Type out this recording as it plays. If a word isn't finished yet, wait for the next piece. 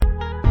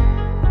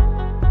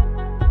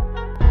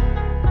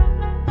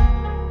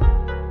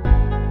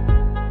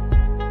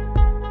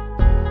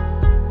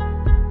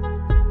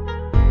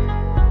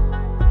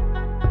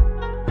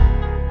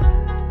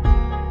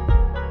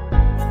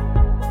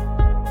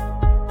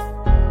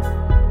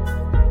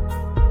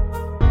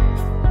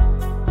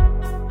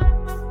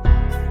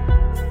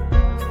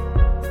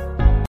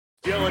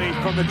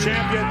the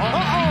champion.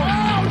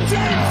 Oh, deep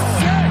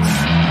six.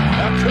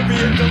 That could be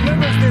it.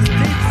 Delivers this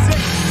deep six.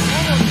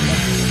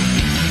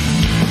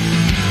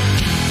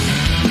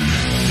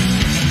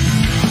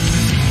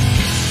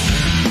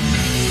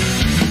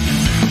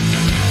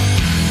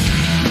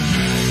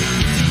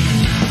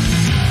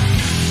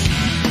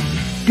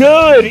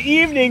 Good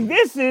evening.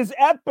 This is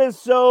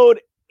episode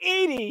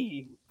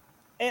 80,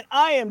 and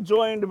I am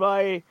joined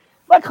by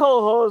my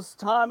co-host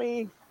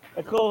Tommy,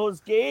 my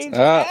co-host Gage,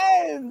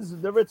 and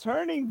the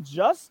returning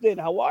Justin.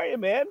 How are you,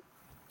 man?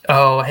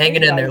 Oh,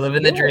 hanging in there,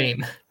 living the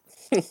dream.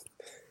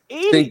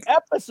 80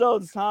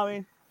 episodes,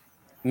 Tommy.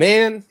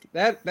 Man,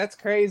 that's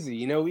crazy.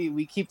 You know,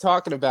 we keep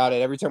talking about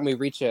it every time we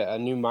reach a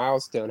new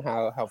milestone,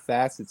 how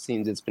fast it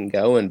seems it's been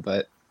going.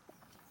 But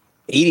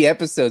 80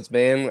 episodes,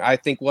 man. I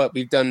think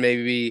we've done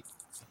maybe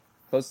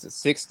close to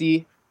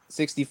 60,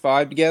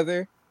 65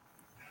 together.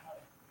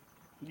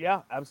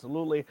 Yeah,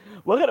 absolutely.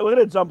 We're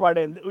gonna jump right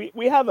in.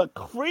 We have a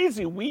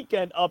crazy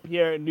weekend up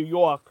here in New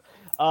York.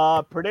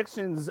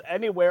 Predictions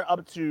anywhere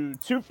up to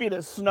 2 feet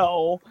of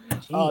snow.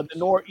 The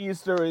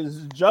nor'easter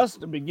is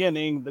just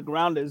beginning. The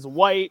ground is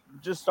white.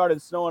 Just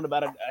started snowing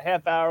about a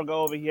half hour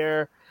ago over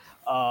here.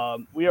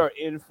 We are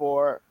in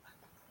for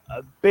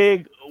a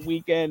big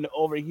weekend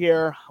over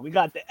here. We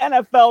got the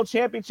NFL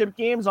championship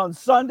games on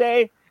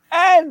Sunday,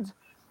 and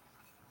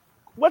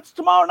what's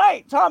tomorrow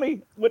night,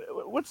 Tommy?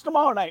 What's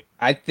tomorrow night?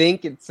 I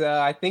think it's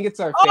our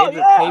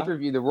favorite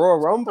pay-per-view, the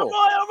Royal Rumble. The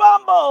Royal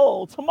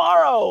Rumble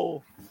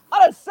tomorrow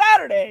on a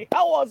Saturday.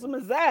 How awesome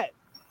is that?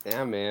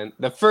 Yeah, man.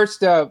 The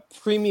first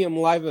premium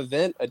live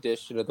event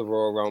edition of the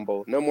Royal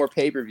Rumble. No more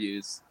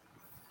pay-per-views.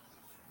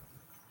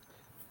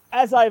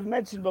 As I've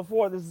mentioned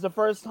before, this is the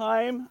first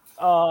time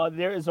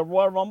there is a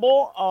Royal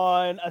Rumble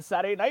on a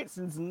Saturday night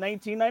since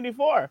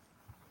 1994.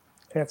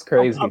 That's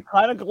crazy. I'm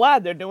kind of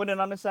glad they're doing it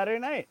on a Saturday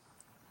night.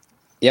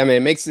 Yeah, man,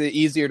 it makes it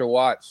easier to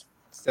watch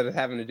instead of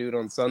having to do it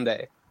on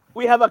Sunday.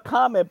 We have a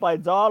comment by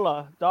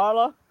Darla.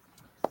 Darla,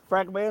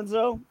 Frank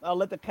Manzo,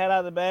 Let the Cat Out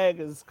of the Bag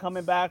is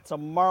coming back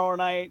tomorrow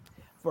night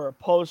for a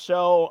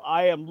post-show.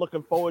 I am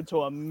looking forward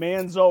to a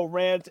Manzo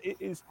rant. It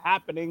is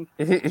happening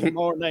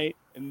tomorrow night,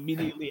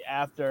 immediately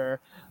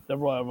after the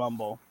Royal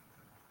Rumble.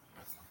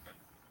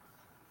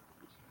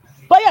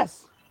 But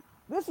yes,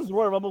 this is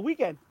Royal Rumble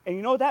weekend. And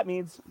you know what that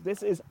means?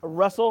 This is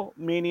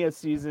WrestleMania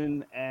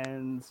season,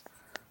 and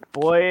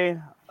boy,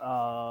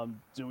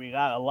 do we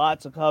got a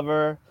lot to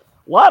cover.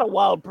 A lot of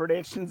wild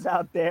predictions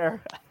out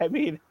there. I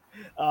mean,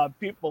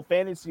 people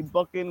fantasy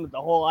booking with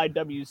the whole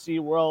IWC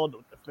world,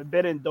 with the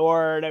Forbidden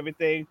Door and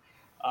everything.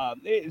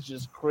 It's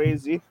just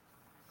crazy.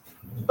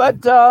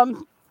 But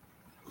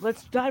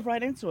let's dive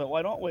right into it.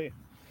 Why don't we?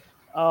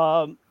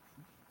 Darla,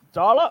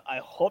 I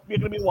hope you're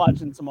going to be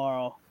watching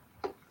tomorrow.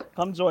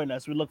 Come join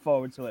us. We look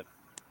forward to it.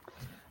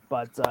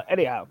 But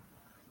anyhow,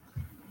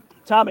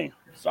 Tommy,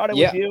 starting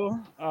with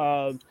you.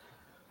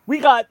 We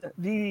got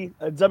the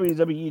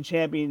WWE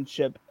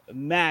Championship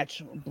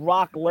match.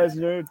 Brock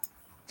Lesnar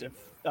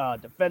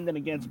defending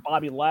against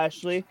Bobby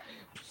Lashley.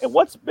 And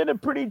what's been a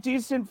pretty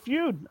decent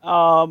feud.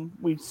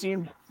 We've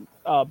seen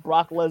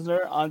Brock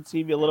Lesnar on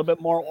TV a little bit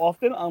more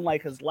often,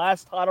 unlike his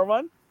last title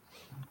run.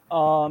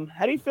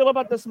 How do you feel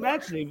about this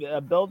match? They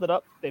built it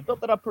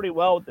up pretty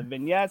well with the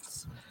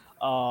vignettes.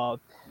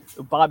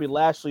 Bobby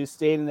Lashley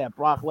stating that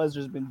Brock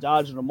Lesnar's been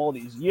dodging him all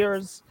these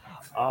years.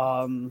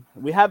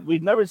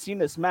 We've never seen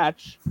this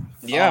match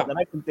that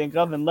I can think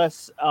of,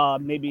 unless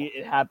maybe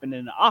it happened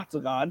in the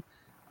Octagon.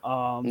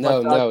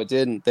 No, it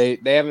didn't. They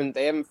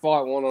haven't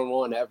fought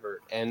one-on-one ever,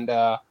 and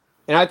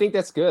I think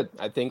that's good.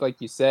 I think,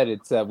 like you said,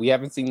 it's we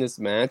haven't seen this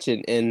match,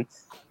 and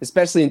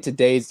especially in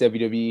today's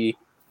WWE,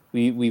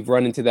 we've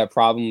run into that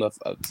problem of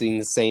seeing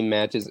the same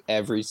matches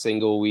every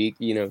single week.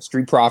 You know,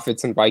 Street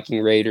Profits and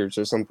Viking Raiders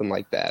or something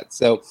like that.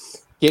 So,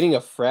 getting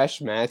a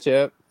fresh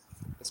matchup,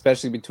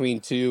 especially between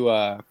two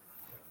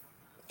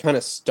kind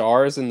of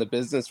stars in the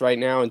business right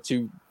now and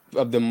two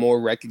of the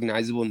more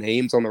recognizable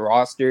names on the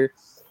roster,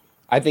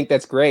 I think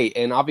that's great.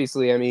 And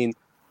obviously, I mean,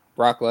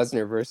 Brock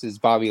Lesnar versus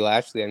Bobby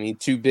Lashley. I mean,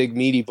 two big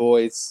meaty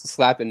boys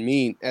slapping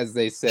meat, as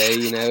they say.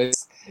 You know,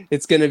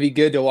 it's going to be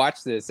good to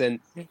watch this. And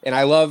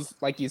I love,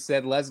 like you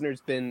said, Lesnar's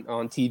been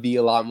on TV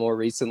a lot more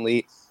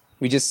recently.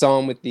 We just saw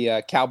him with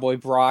the Cowboy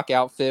Brock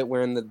outfit,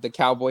 wearing the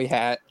cowboy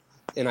hat.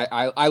 And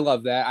I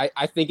love that.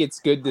 I think it's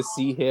good to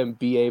see him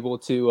be able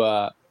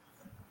to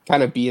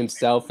kind of be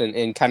himself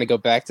and kind of go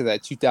back to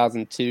that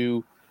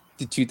 2002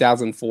 to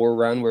 2004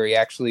 run where he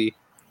actually,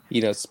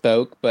 you know,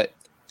 spoke. But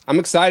I'm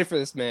excited for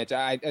this match.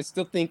 I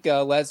still think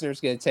Lesnar's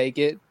going to take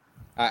it.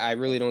 I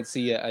really don't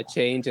see a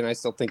change, and I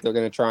still think they're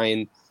going to try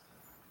and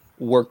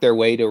work their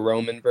way to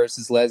Roman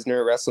versus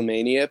Lesnar at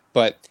WrestleMania.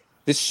 But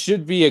this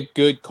should be a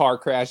good car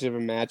crash of a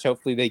match.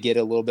 Hopefully they get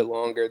a little bit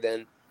longer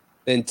than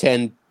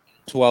 10,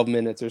 12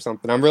 minutes or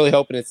something. I'm really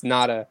hoping it's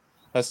not a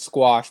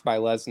squash by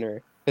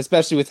Lesnar,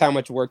 especially with how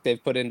much work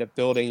they've put into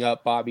building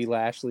up Bobby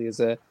Lashley as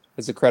a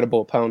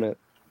credible opponent.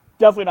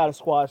 Definitely not a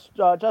squash.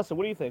 Justin,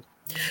 what do you think?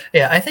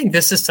 Yeah, I think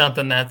this is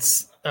something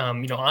that's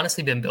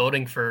honestly been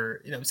building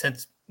for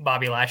since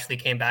Bobby Lashley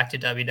came back to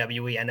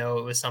WWE. I know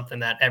it was something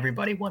that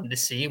everybody wanted to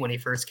see when he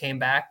first came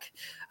back.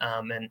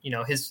 And,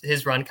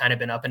 his run kind of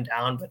been up and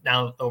down, but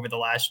now over the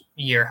last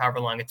year, however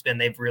long it's been,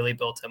 they've really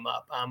built him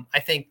up. I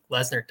think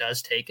Lesnar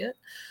does take it.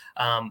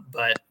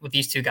 But with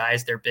these two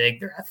guys, they're big,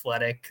 they're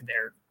athletic,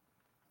 they're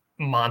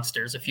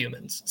monsters of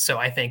humans. So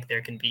I think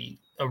there can be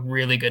a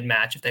really good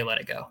match if they let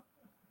it go.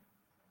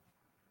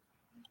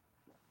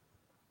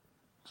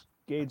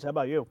 Gage, how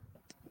about you?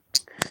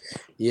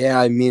 Yeah,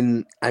 I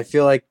mean, I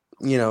feel like,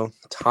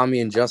 Tommy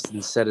and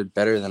Justin said it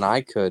better than I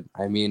could.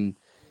 I mean,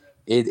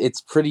 it's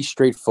pretty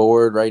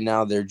straightforward right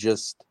now. They've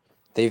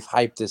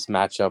hyped this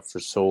matchup for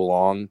so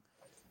long.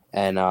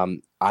 And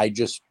I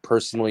just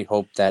personally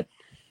hope that,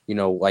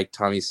 like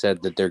Tommy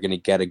said, that they're going to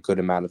get a good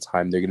amount of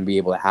time. They're going to be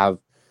able to have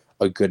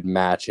a good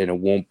match and it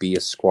won't be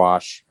a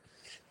squash.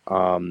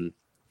 I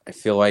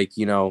feel like,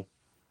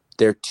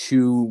 they're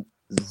two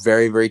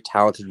very, very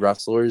talented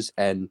wrestlers,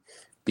 and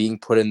being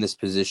put in this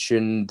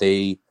position,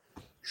 they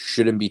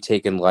shouldn't be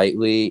taken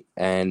lightly,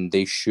 and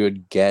they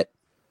should get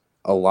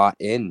a lot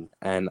in.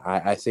 And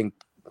I think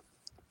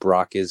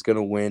Brock is going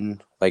to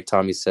win. Like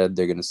Tommy said,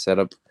 they're going to set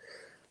up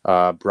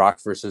Brock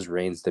versus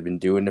Reigns. They've been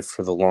doing it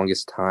for the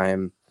longest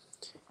time.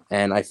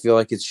 And I feel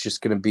like it's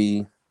just going to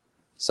be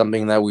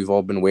something that we've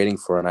all been waiting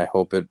for, and I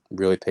hope it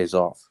really pays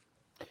off.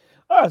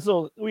 All right,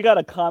 so we got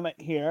a comment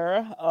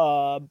here.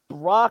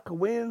 Brock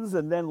wins,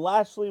 and then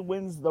Lashley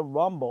wins the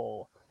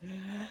Rumble.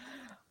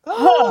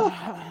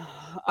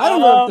 I don't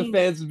know if the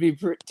fans would be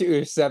too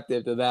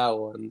receptive to that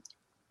one.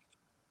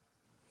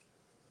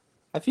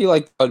 I feel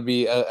like that would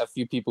be a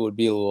few people would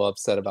be a little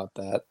upset about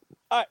that.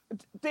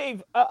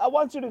 Dave, I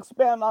want you to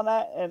expand on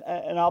that,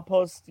 and I'll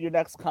post your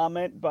next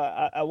comment,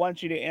 but I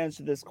want you to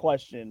answer this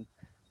question.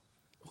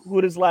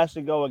 Who does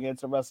Lashley go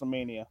against at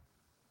WrestleMania?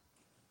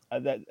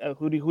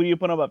 Who do you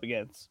put him up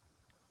against?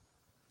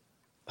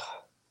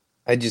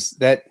 You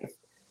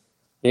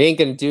ain't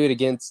gonna do it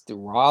against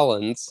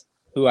Rollins,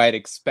 who I'd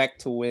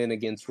expect to win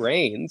against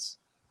Reigns.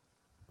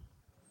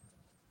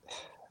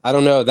 I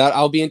don't know. That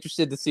I'll be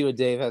interested to see what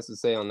Dave has to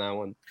say on that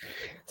one.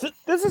 So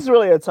this is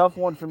really a tough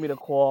one for me to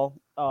call.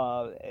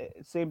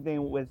 Same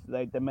thing with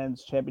like the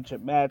men's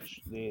championship match,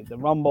 the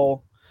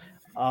Rumble.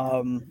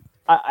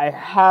 I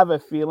have a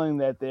feeling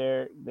that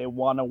they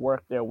want to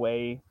work their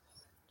way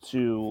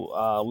to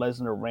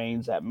Lesnar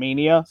Reigns at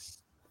Mania.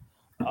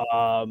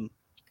 I'm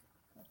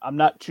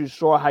not too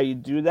sure how you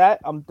do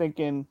that. I'm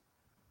thinking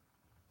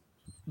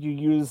you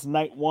use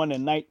night 1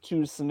 and night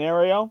 2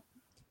 scenario.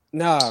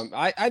 No,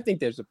 I think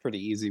there's a pretty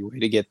easy way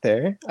to get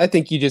there. I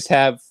think you just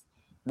have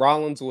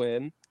Rollins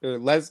win, or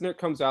Lesnar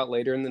comes out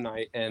later in the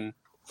night and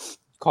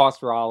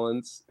cost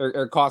Rollins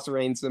or cost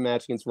Reigns the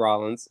match against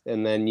Rollins,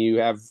 and then you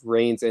have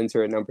Reigns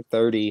enter at number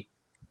 30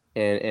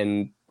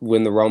 and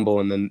win the Rumble,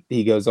 and then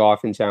he goes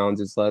off and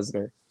challenges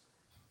Lesnar.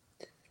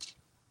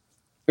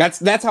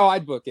 That's how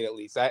I'd book it, at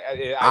least.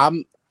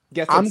 I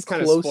guess that's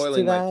kind of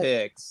spoiling my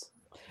picks.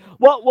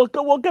 Well,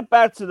 we'll get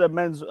back to the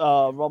men's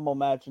Rumble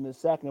match in a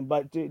second,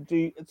 but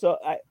do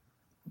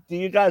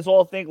you guys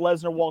all think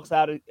Lesnar walks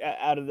out of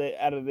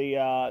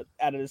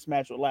this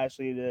match with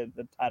Lashley,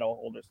 the title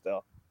holder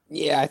still?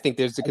 Yeah, I think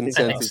there's a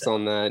consensus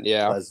on that.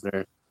 Yeah,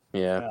 Lesnar.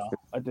 Yeah,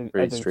 I think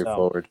pretty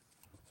straightforward.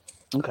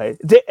 So. Okay,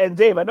 and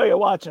Dave, I know you're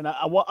watching.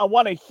 I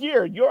want to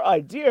hear your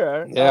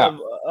idea. Yeah.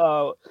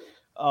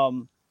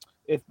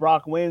 If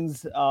Brock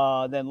wins,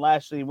 then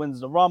Lashley wins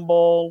the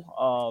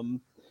Rumble.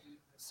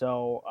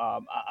 So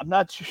I'm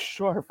not too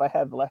sure if I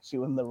have Lashley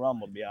win the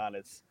Rumble, to be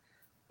honest.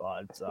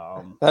 But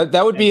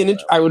that would be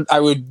I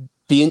would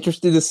be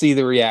interested to see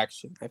the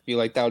reaction. I feel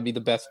like that would be the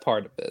best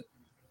part of it.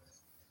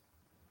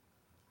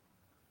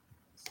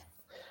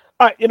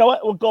 All right, you know what?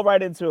 We'll go right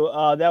into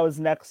that was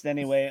next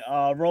anyway.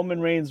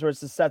 Roman Reigns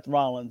versus Seth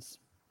Rollins.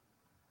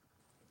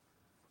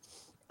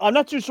 I'm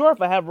not too sure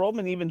if I have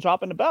Roman even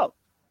dropping the belt.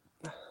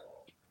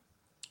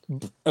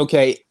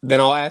 Okay, then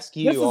I'll ask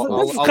you. This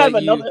is kind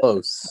of another.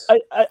 Close.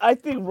 I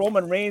think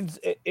Roman Reigns,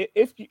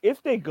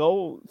 if they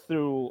go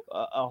through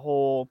a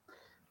whole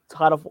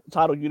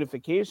title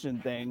unification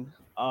thing,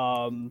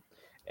 and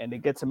they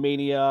get to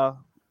Mania,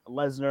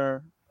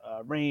 Lesnar,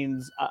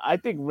 Reigns, I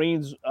think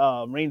Reigns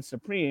reigns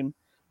supreme.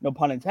 No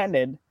pun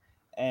intended,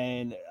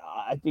 and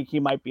I think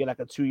he might be like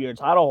a 2-year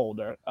title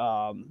holder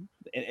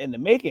in the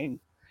making.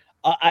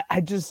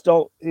 I just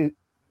don't.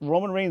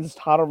 Roman Reigns'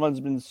 title run's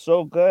been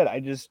so good.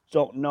 I just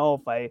don't know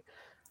if I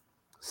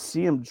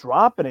see him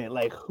dropping it.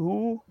 Like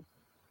who?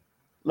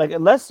 Like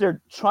unless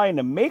they're trying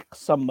to make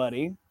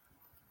somebody,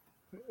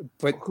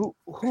 but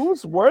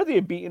who's worthy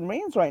of beating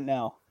Reigns right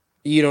now?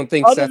 You don't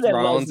think Seth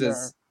Rollins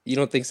is? You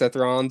don't think Seth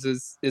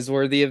Rollins is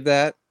worthy of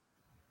that?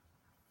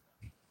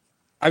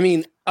 I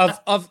mean, of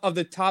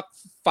the top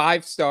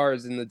 5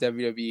 stars in the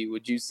WWE,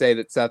 would you say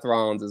that Seth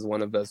Rollins is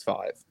one of those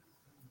 5?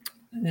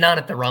 Not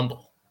at the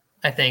Rumble.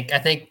 I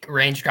think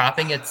Reigns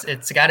dropping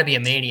it's got to be a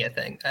Mania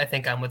thing. I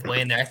think I'm with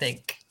Wayne there. I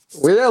think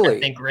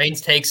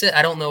Reins takes it.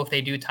 I don't know if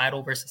they do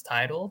title versus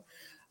title.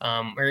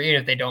 or even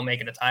if they don't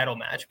make it a title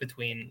match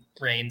between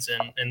Reigns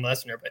and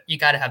Lesnar. But you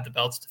got to have the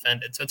belts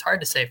defended, so it's hard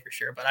to say for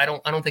sure. But I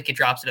don't think he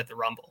drops it at the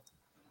Rumble.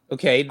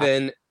 Okay,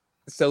 then.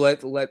 So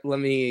let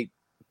me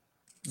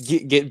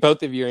get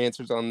both of your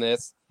answers on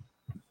this.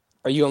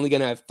 Are you only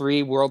going to have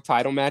 3 world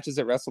title matches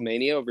at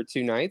WrestleMania over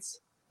 2 nights?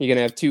 You're going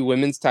to have 2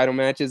 women's title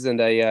matches and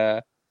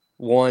a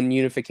 1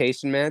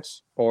 unification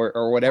match,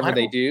 or whatever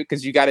they do,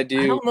 because you got to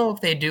do. I don't know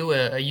if they do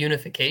a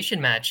unification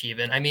match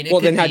even. I mean,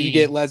 then how do you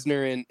get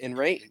Lesnar and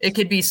Reigns? It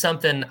could be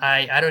something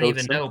I don't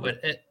even know,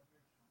 but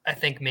I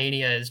think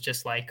Mania is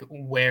just like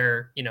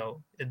where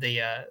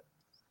the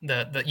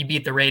you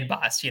beat the raid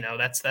boss.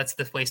 That's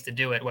the place to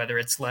do it. Whether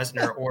it's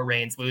Lesnar or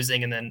Reigns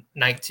losing, and then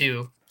night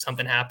 2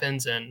 something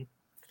happens and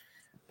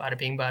bada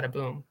bing, bada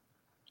boom.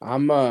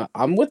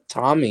 I'm with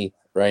Tommy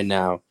right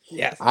now.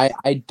 Yes.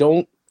 I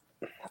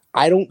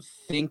don't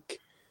think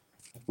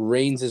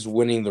Reigns is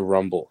winning the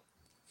Rumble,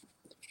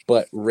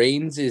 but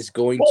Reigns is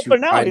going to for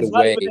now, find he's a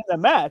not way. even in the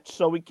match,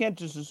 so we can't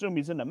just assume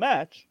he's in the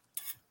match.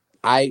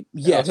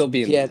 He'll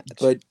be in the match.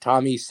 But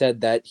Tommy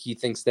said that he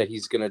thinks that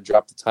he's going to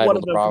drop the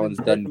title to Rollins,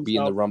 then be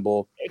in the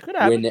Rumble,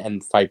 win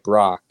and fight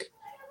Brock.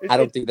 I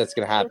don't think that's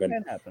going to happen.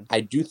 I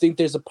do think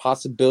there's a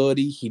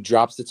possibility he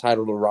drops the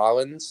title to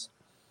Rollins,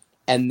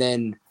 and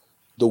then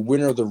the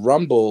winner of the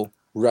Rumble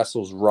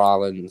wrestles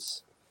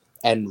Rollins,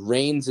 and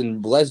Reigns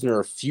and Lesnar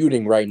are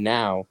feuding right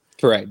now.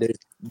 Correct.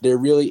 There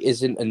really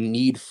isn't a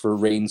need for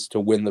Reigns to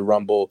win the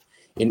Rumble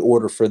in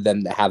order for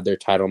them to have their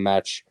title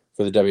match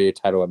for the WWE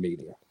title at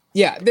Mania.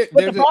 Yeah,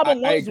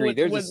 I agree.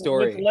 There's a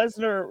story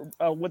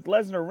with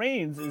Lesnar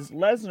Reigns is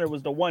Lesnar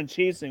was the one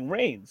chasing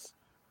Reigns.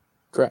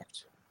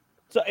 Correct.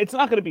 So it's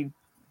not going to be.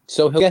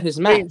 So he'll get his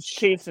match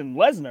chasing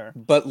Lesnar.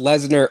 But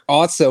Lesnar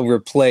also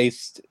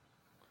replaced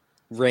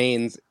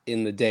Reigns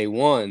in the day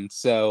 1,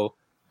 so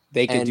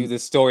they could do the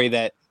story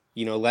that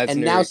Lesnar.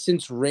 And now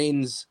since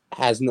Reigns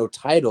has no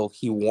title,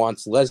 he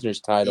wants Lesnar's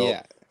title.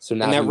 Yeah. So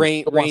now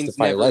Reigns wants to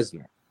fight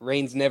Lesnar.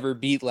 Reigns never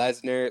beat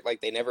Lesnar. Like,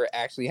 they never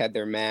actually had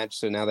their match,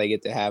 so now they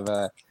get to have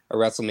a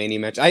WrestleMania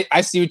match.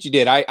 I see what you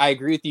did. I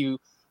agree with you,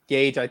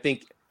 Gage. I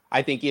think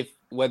if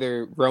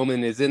whether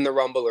Roman is in the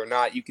Rumble or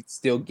not, you could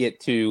still get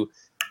to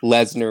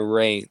Lesnar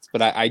Reigns.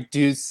 But I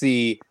do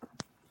see.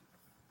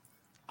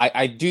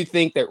 I do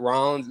think that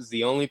Rollins is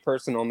the only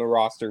person on the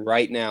roster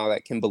right now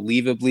that can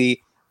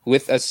believably,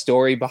 with a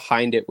story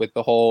behind it, with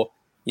the whole,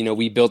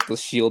 we built the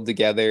Shield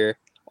together,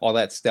 all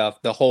that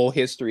stuff, the whole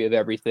history of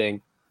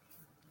everything.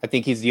 I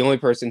think he's the only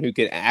person who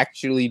could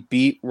actually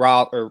beat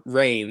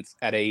Reigns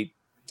at a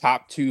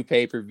top 2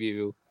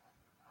 pay-per-view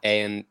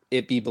and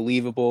it be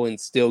believable and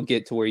still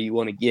get to where you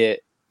want to get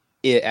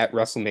it at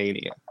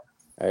WrestleMania.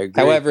 I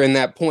agree. However, in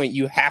that point,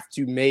 you have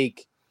to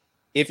make,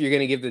 if you're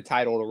going to give the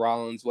title to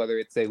Rollins, whether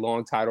it's a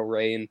long title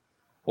reign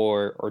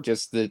or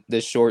just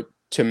the short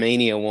to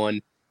Mania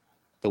one,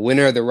 the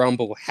winner of the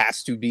Rumble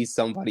has to be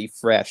somebody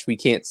fresh. We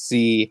can't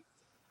see.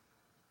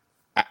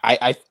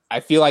 I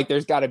feel like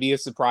there's got to be a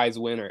surprise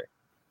winner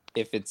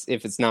if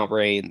it's not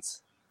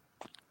Reigns.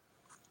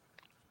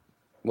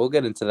 We'll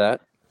get into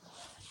that.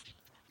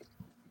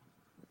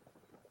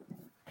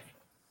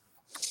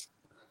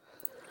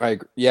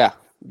 Yeah,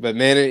 but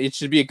man, it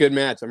should be a good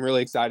match. I'm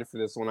really excited for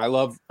this one. I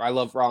love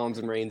Rollins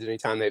and Reigns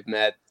anytime they've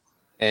met,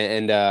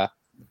 and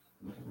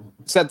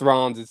Seth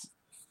Rollins is.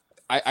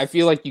 I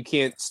feel like you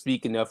can't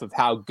speak enough of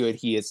how good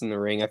he is in the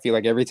ring. I feel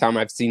like every time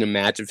I've seen a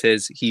match of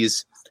his,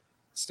 he's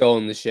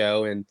stolen the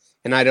show, and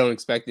I don't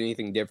expect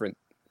anything different.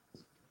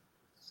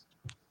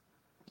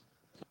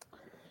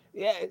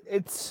 Yeah,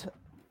 it's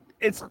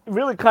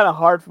really kind of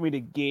hard for me to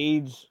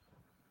gauge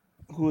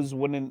who's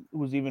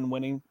even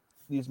winning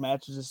these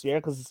matches this year,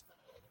 because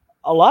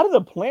a lot of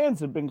the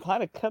plans have been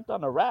kind of kept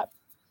on a wrap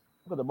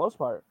for the most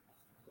part.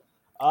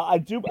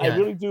 I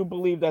really do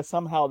believe that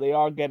somehow they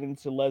are getting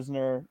to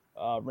Lesnar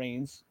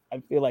Reigns. I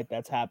feel like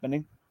that's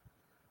happening.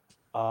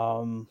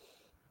 And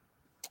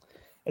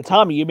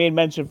Tommy, you made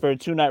mention for a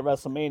 2-night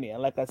WrestleMania.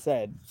 Like I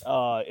said,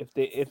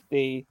 if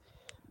they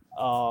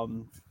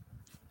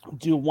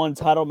do one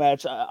title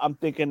match, I'm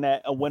thinking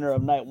that a winner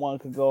of night 1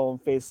 could go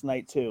and face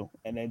night 2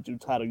 and then do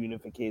title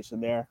unification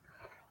there.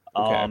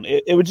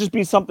 Okay. It would just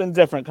be something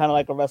different, kind of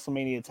like a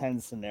WrestleMania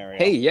 10 scenario.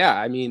 Hey, yeah,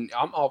 I mean,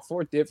 I'm all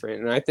for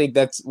different, and I think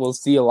we'll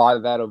see a lot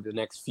of that over the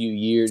next few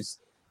years,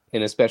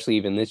 and especially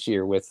even this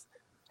year with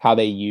how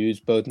they use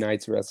both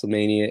nights of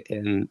WrestleMania.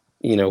 And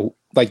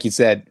like you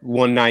said,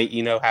 one night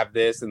have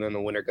this, and then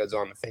the winner goes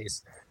on to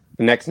face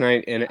the next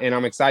night, and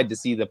I'm excited to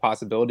see the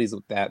possibilities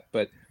with that.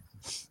 But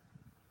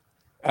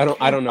I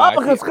don't know.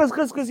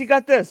 Because you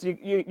got this,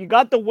 you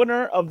got the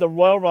winner of the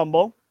Royal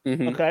Rumble,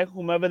 mm-hmm. Okay,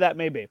 whomever that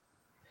may be.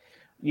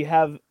 You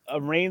have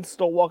a Reigns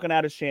still walking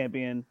out as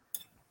champion.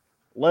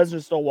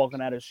 Lesnar still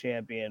walking out as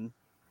champion.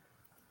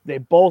 They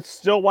both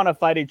still want to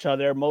fight each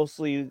other,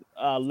 mostly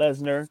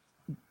Lesnar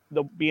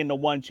being the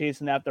one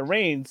chasing after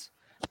Reigns.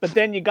 But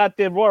then you got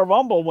the Royal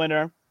Rumble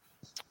winner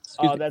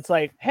that's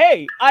like,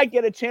 hey, I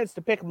get a chance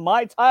to pick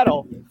my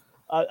title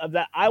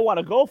that I want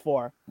to go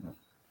for.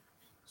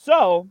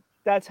 So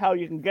that's how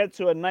you can get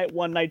to a night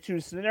 1, night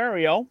 2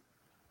 scenario.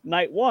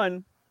 Night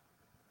 1,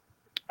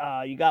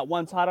 You got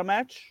one title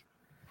match,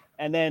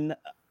 and then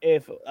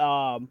if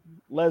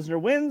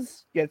Lesnar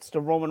wins, gets to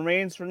Roman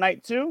Reigns for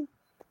night 2,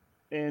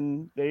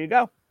 and there you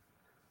go.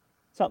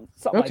 Something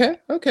like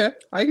that. Okay.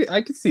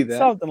 I can see that.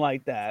 Something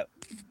like that.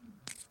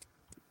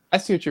 I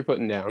see what you're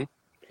putting down.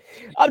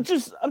 I'm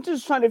just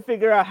trying to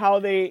figure out how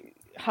they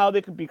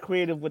could be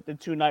creative with the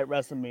 2-night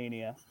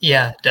WrestleMania.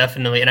 Yeah,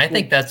 definitely. And I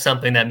think that's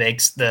something that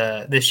makes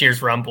this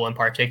year's Rumble in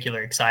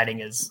particular exciting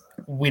is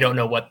we don't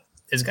know what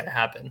is going to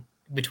happen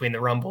between the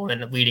Rumble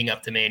and leading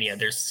up to Mania.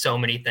 There's so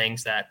many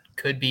things that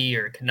could be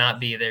or could not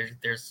be.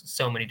 There's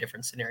so many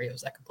different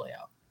scenarios that could play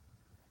out.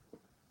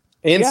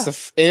 And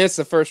it's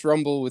the first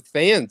Rumble with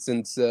fans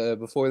since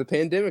before the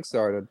pandemic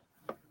started.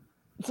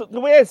 So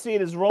the way I see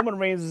it is Roman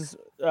Reigns'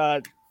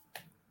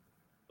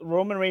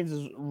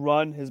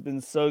 run has been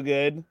so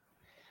good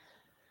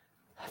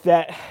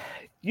that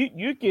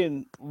you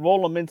can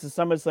roll him into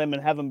SummerSlam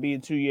and have him be a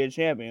 2-year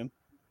champion.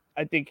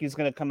 I think he's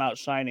going to come out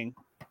shining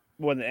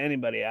more than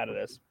anybody out of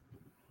this.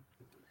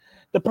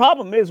 The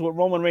problem is with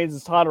Roman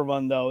Reigns' title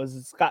run, though, is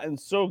it's gotten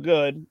so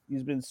good.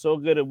 He's been so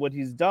good at what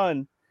he's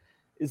done,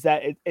 is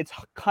that it's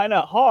kind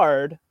of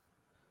hard.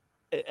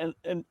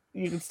 And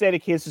you can say the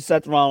case for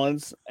Seth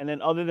Rollins, and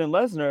then other than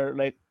Lesnar,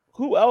 like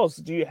who else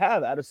do you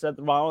have out of Seth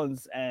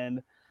Rollins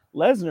and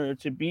Lesnar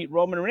to beat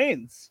Roman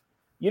Reigns?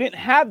 You didn't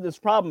have this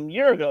problem a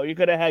year ago. You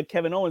could have had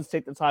Kevin Owens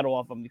take the title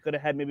off him. You could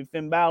have had maybe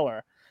Finn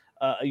Balor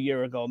a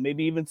year ago,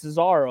 maybe even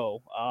Cesaro.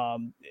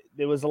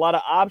 There was a lot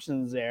of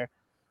options there,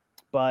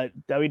 but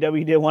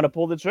WWE didn't want to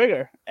pull the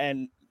trigger.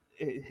 And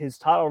his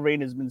title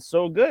reign has been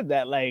so good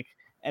that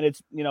and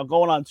it's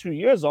going on 2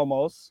 years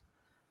almost.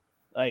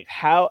 Like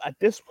how at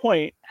this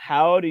point,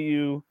 how do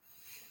you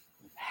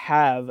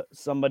have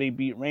somebody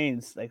beat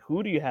Reigns? Like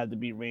who do you have to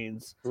beat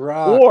Reigns?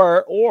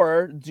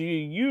 Or do you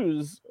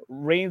use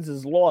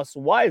Reigns' loss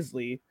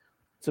wisely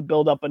to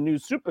build up a new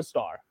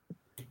superstar?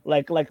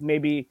 Like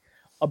maybe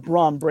a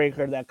Braun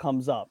Breaker that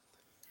comes up.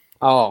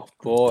 Oh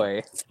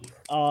boy.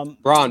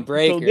 Braun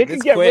Breaker. So they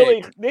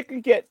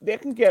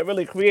can get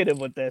really creative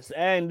with this.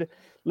 And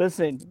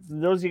listen,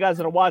 those of you guys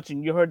that are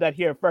watching, you heard that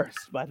here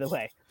first, by the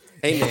way.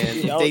 Hey man,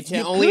 if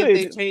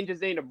they change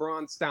his name to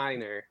Braun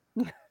Steiner.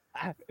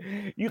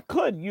 You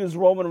could use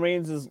Roman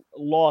Reigns'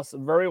 loss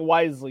very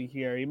wisely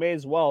here. You may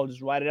as well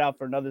just ride it out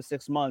for another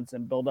 6 months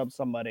and build up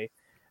somebody,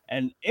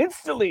 and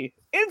instantly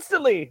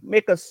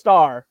make a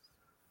star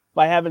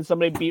by having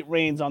somebody beat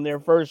Reigns on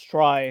their first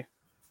try.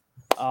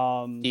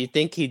 Do you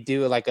think he'd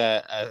do like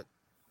a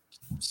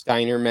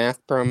Steiner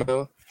math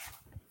promo?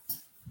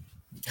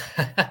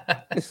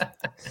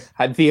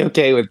 I'd be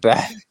okay with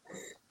that.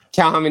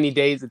 Count how many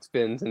days it's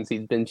been since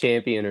he's been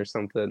champion or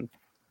something.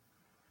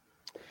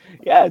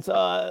 Yeah, it's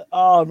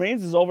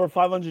Reigns is over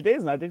 500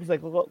 days, and I think it's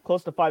like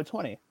close to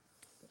 520.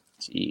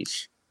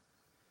 Jeez,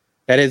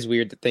 that is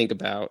weird to think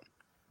about.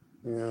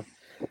 Yeah.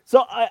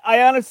 So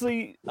I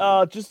honestly,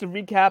 just to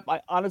recap,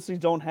 I honestly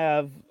don't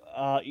have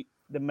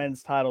the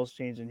men's titles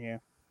changing here.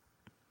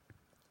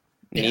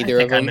 Neither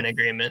of them. I'm in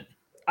agreement.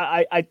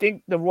 I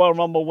think the Royal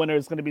Rumble winner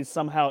is going to be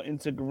somehow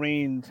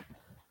ingrained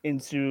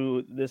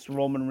into this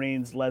Roman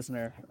Reigns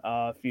Lesnar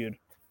feud.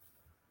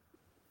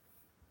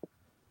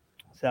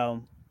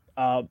 So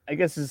I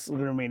guess it's going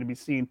to remain to be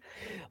seen.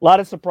 A lot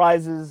of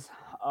surprises.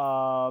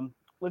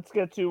 Let's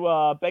get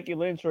to Becky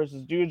Lynch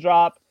versus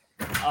Doudrop.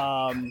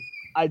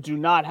 I do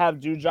not have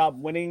Doudrop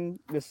winning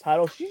this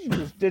title. She should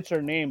just ditch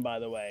her name, by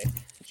the way.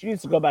 She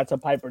needs to go back to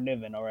Piper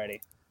Niven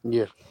already.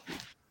 Yeah.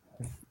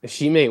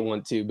 She may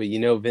want to, but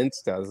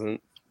Vince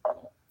doesn't.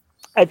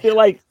 I feel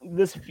like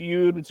this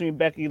feud between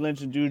Becky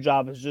Lynch and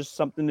Doudrop is just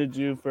something to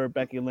do for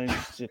Becky Lynch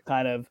to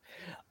kind of,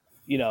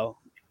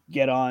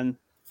 get on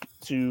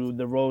to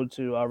the road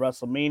to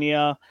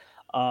WrestleMania.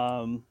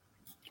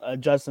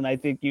 Justin, I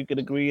think you could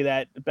agree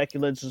that Becky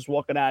Lynch is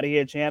walking out of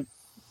here, champ.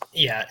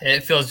 Yeah,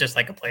 it feels just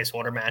like a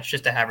placeholder match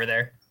just to have her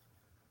there.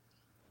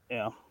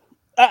 Yeah.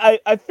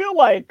 I feel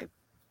like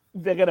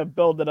they're going to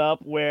build it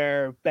up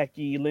where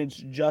Becky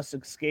Lynch just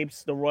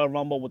escapes the Royal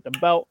Rumble with the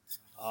belt.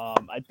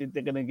 I think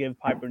they're going to give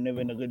Piper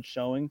Niven a good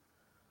showing.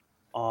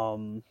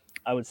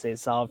 I would say a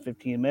solid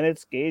 15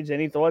 minutes. Gage,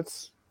 any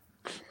thoughts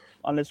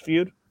on this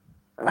feud?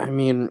 I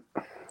mean,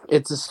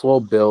 it's a slow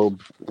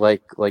build.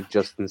 Like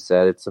Justin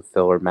said, it's a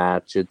filler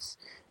match. It's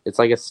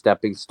like a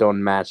stepping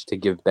stone match to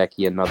give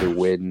Becky another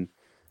win,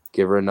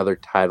 give her another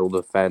title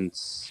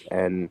defense,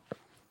 and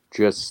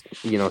just,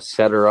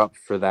 set her up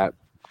for that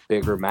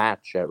bigger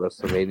match at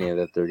WrestleMania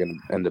that they're going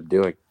to end up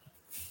doing.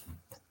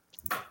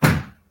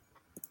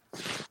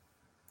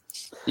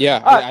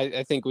 Yeah,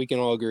 I think we can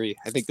all agree.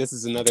 I think this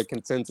is another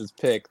consensus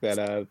pick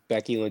that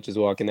Becky Lynch is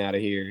walking out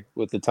of here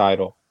with the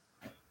title.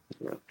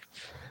 Yeah.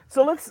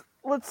 So let's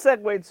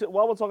segue to,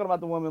 while we're talking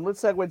about the women,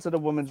 let's segue to the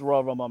women's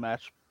Royal Rumble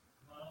match.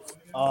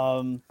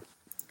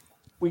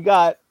 We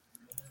got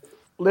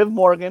Liv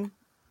Morgan,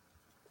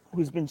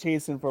 who's been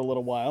chasing for a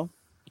little while.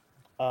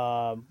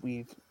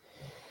 We've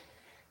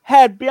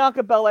had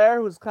Bianca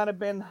Belair, who's kind of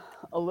been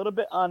a little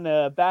bit on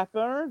the back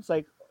burner. It's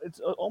like it's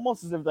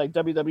almost as if like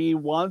WWE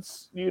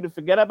wants you to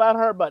forget about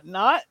her, but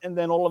not, and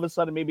then all of a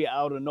sudden, maybe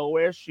out of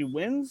nowhere, she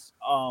wins.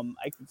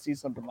 I could see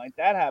something like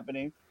that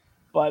happening.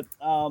 But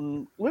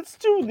let's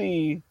do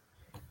the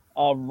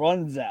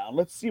rundown.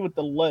 Let's see what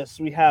the list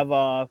we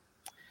have.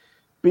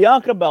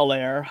 Bianca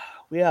Belair,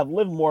 we have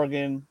Liv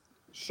Morgan,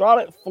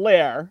 Charlotte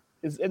Flair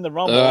is in the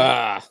Rumble.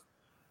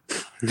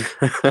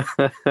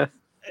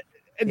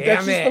 And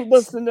that's just the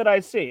listing that I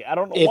see. I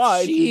don't know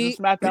why she's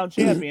a SmackDown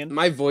champion.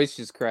 My voice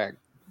just cracked.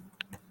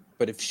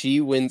 But if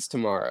she wins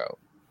tomorrow,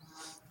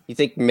 you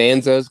think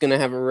Manzo's gonna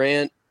have a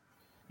rant?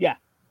 Yeah.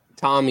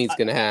 Tommy's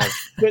gonna have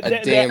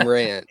a damn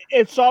rant.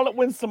 If Charlotte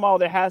wins tomorrow,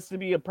 there has to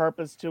be a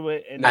purpose to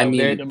it. And I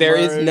mean, there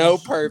is no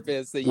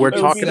purpose that we're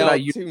talking about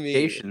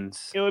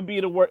unifications. It would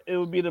be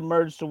to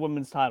merge to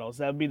women's titles.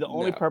 That would be the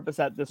only purpose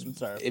that this would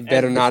serve. It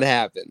better not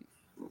happen.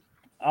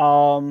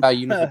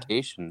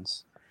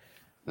 Unifications.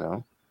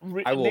 No.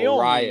 I will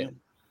riot.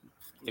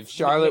 If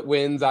Charlotte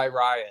wins, I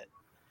riot.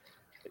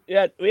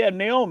 Yeah, we have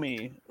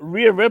Naomi,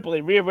 Rhea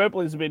Ripley. Rhea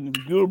Ripley's been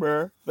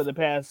goober for the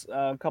past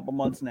couple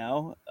months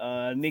now.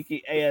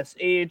 Nikki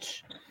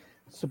ASH,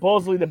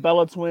 supposedly the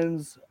Bella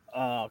Twins,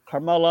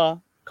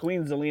 Carmella,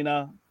 Queen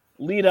Zelina,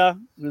 Lita,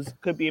 who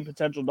could be a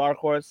potential dark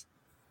horse.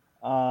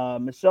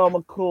 Michelle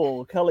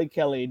McCool,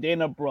 Kelly,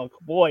 Dana Brooke.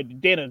 Boy,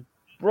 did Dana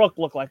Brooke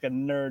look like a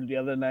nerd the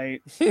other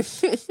night.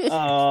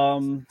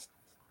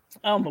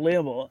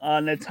 Unbelievable.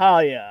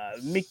 Natalia,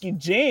 Mickie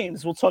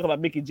James. We'll talk about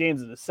Mickie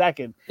James in a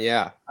second.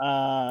 Yeah.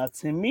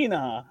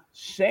 Tamina,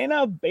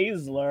 Shayna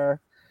Baszler,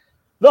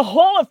 the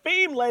Hall of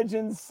Fame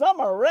legend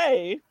Summer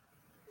Rae,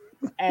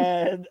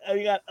 and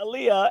you got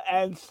Aaliyah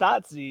and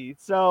Shotzi.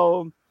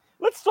 So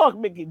let's talk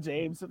Mickie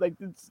James. Like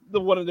it's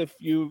one of the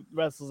few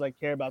wrestlers I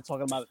care about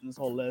talking about in this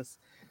whole list.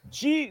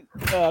 She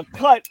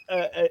cut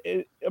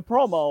a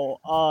promo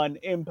on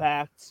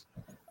Impact.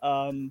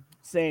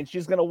 Saying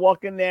she's gonna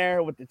walk in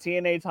there with the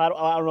TNA title.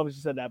 I don't know if she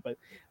said that, but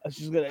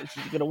she's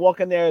gonna walk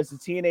in there as the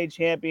TNA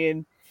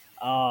champion,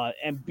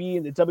 and be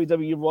in the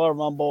WWE Royal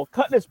Rumble.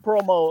 Cutting this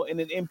promo in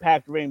an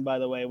Impact ring, by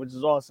the way, which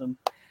is awesome,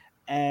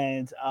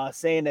 and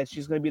saying that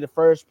she's gonna be the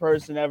first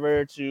person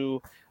ever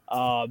to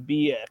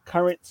be a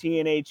current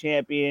TNA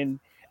champion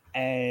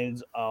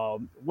and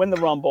win the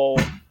Rumble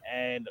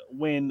and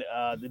win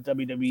the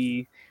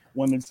WWE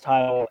Women's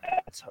title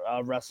at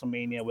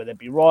WrestleMania, whether it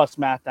be Raw,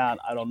 SmackDown,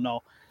 I don't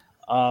know.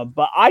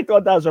 But I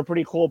thought that was a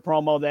pretty cool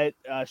promo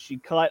that she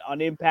cut on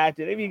Impact.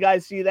 Did any of you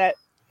guys see that?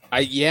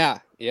 Yeah.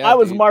 I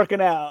was marking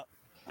out.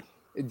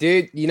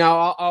 Dude,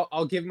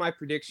 I'll give my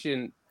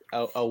prediction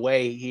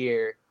away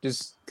here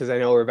just because I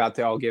know we're about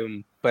to all give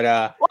them. But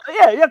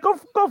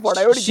go for it.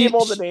 I already gave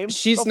all the names.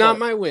 She's not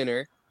my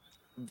winner.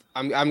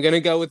 I'm gonna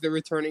go with the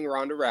returning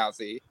Ronda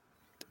Rousey.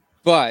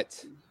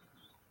 But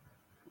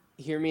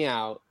hear me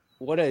out.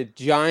 What a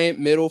giant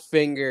middle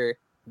finger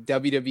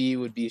WWE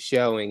would be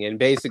showing and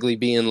basically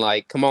being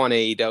like, come on,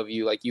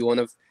 AEW, like you want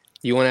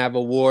to have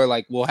a war,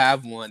 like we'll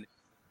have one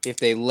if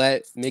they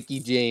let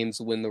Mickie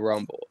James win the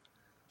Rumble.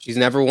 She's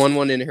never won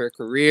one in her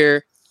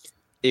career.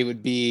 It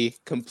would be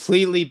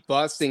completely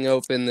busting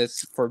open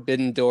this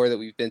forbidden door that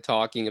we've been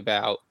talking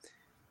about.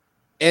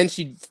 And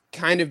she'd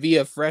kind of be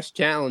a fresh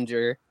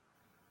challenger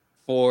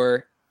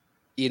for,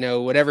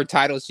 whatever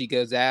title she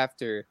goes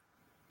after.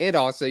 And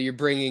also you're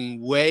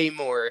bringing way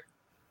more,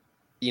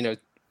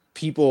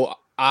 people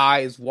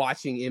eyes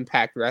watching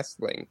Impact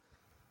Wrestling.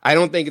 I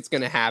don't think it's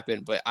going to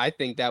happen, but I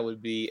think that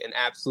would be an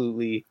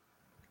absolutely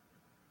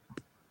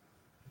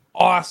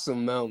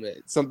awesome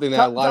moment. Something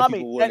that a lot of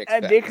people wouldn't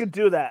expect. And they could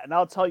do that, and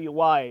I'll tell you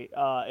why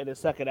in a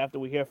second after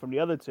we hear from the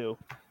other two.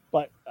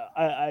 But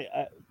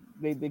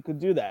they could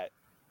do that.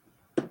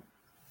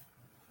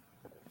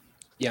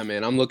 Yeah,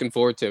 man, I'm looking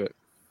forward to it.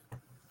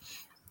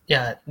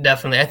 Yeah,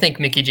 definitely. I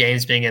think Mickie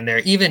James being in there,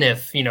 even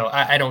if,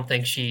 I don't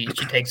think she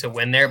takes a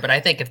win there, but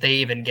I think if they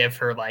even give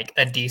her like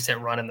a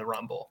decent run in the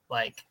Rumble,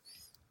 like,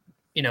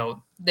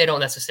 they don't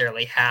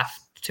necessarily have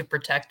to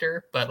protect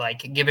her, but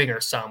like giving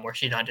her some where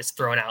she's not just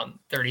thrown out in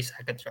 30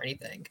 seconds or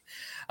anything.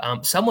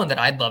 Someone that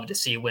I'd love to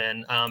see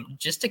win,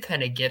 just to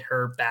kind of get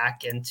her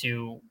back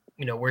into,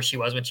 where she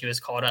was when she was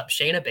called up,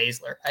 Shayna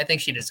Baszler. I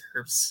think she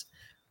deserves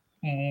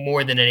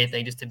more than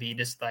anything just to be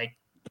just like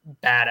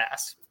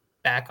badass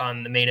back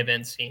on the main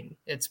event scene.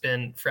 It's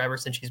been forever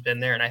since she's been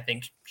there, and I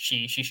think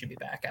she should be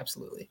back.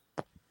 Absolutely.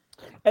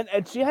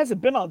 And she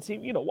hasn't been on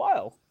TV in a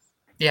while.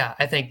 Yeah,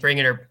 I think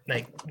bringing her,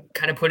 like,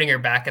 kind of putting her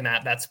back in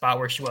that spot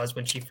where she was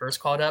when she first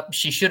called up.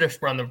 She should have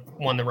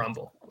won the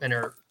Rumble in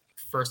her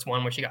first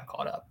one when she got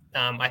called up.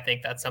 I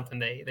think that's something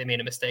they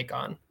made a mistake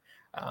on.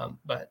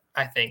 But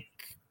I think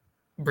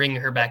bringing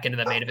her back into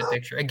the main event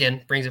picture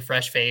again brings a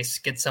fresh face,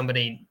 gets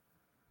somebody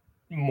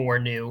more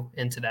new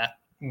into that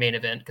main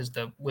event, because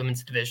the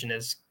women's division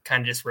is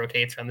kind of just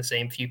rotates around the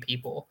same few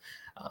people.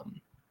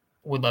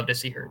 Would love to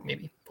see her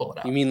maybe pull it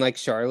out. You mean like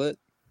Charlotte?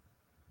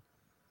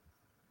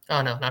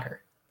 Oh no, not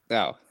her.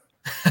 Oh.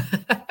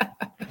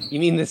 You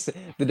mean the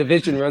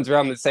division runs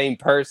around the same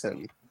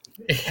person?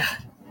 Yeah.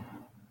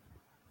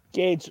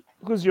 Gage,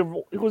 who's your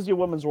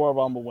women's Royal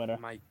Rumble winner?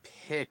 My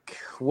pick.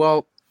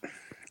 Well,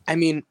 I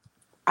mean,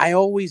 I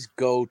always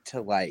go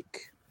to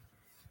like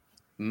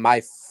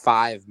my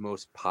 5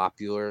 most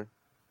popular.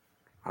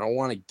 I don't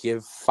want to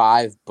give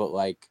 5, but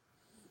like,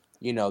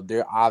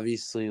 they're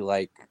obviously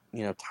like,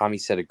 Tommy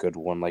said a good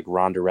one, like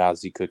Ronda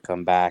Rousey could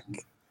come back.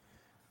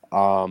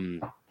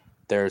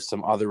 There's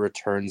some other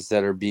returns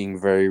that are being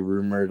very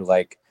rumored,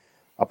 like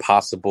a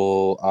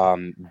possible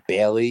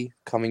Bayley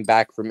coming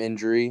back from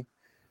injury.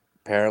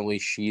 Apparently,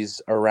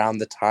 she's around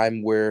the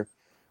time where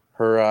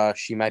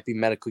she might be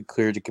medically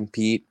cleared to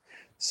compete.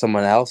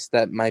 Someone else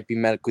that might be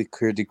medically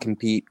cleared to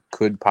compete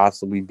could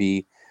possibly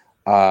be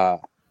a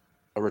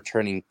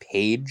returning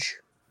Paige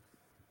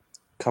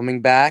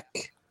coming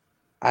back.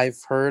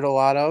 I've heard a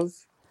lot of.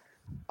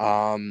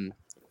 And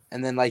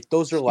then like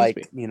those are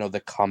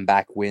the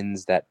comeback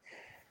wins that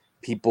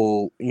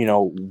people,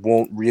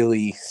 won't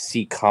really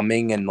see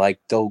coming, and like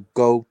they'll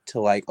go to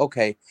like,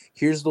 okay,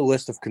 here's the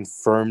list of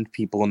confirmed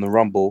people in the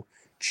Rumble.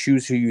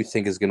 Choose who you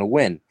think is going to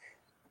win.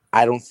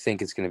 I don't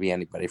think it's going to be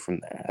anybody from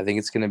there. I think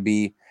it's going to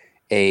be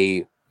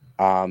a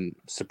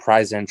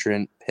surprise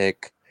entrant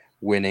pick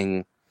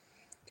winning.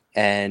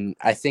 And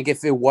I think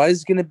if it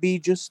was going to be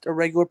just a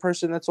regular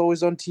person that's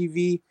always on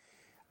TV,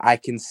 I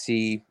can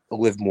see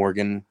Liv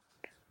Morgan.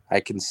 I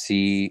can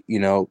see,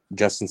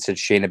 Justin said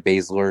Shayna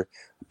Baszler,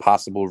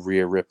 possible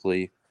Rhea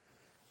Ripley.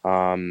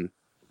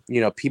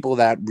 People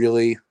that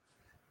really,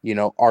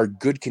 are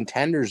good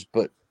contenders,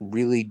 but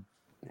really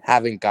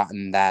haven't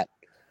gotten that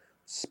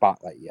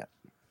spotlight yet.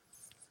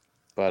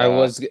 But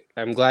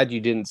I'm glad you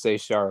didn't say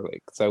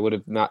Charlotte, because I would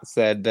have not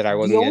said that I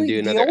wasn't going to do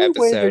another episode. The only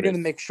way they're going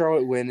to make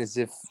Charlotte win is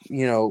if,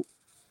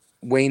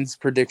 Wayne's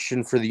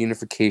prediction for the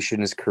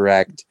unification is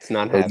correct. It's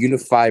not They'll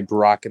unify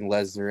Brock and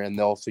Lesnar, and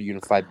they'll also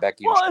unify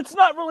Becky. Well, it's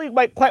not really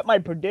quite my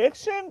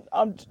prediction.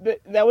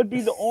 That would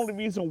be the only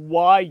reason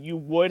why you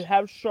would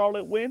have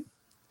Charlotte win.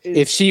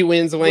 If she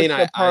wins, Wayne,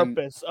 the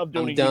purpose of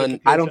doing I'm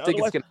done. I don't think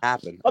it's going to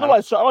happen.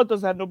 Otherwise, Charlotte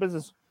doesn't have no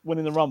business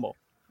winning the Rumble.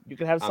 You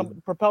can have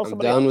propel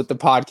somebody. I'm done else. with the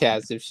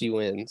podcast if she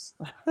wins.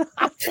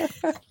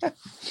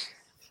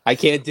 I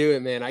can't do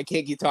it, man. I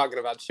can't keep talking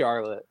about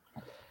Charlotte.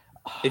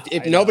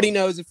 If nobody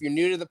knows, if you're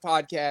new to the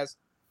podcast,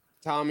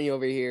 Tommy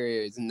over here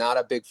is not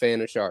a big fan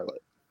of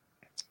Charlotte.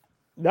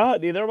 No,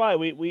 neither am I.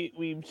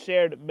 We've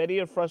shared many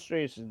of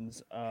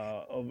frustrations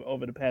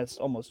over the past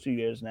almost 2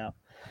 years now.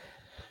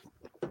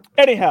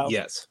 Anyhow,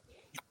 yes.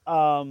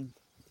 All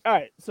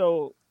right,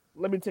 so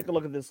let me take a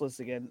look at this list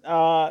again.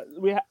 I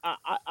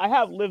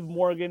have Liv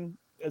Morgan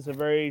as a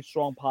very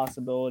strong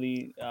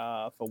possibility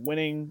for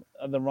winning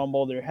the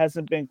Rumble. There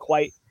hasn't been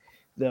quite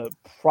the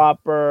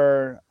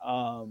proper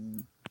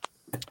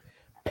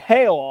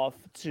payoff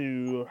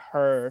to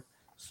her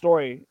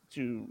story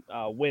to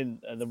win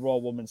the Raw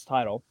Women's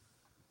title.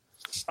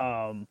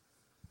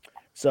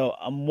 So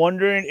I'm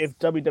wondering if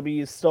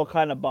WWE is still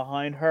kind of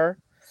behind her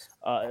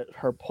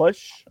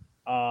push.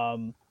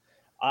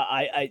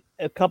 I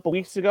a couple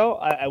weeks ago,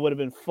 I would have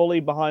been fully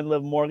behind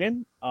Liv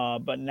Morgan,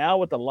 but now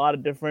with a lot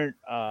of different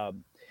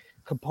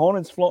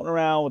components floating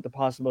around, with the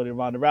possibility of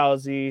Ronda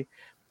Rousey,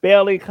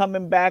 Bayley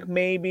coming back,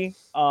 maybe.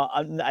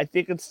 I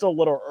think it's still a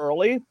little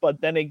early, but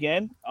then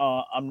again,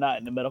 I'm not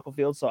in the medical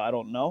field, so I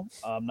don't know.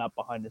 I'm not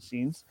behind the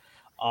scenes.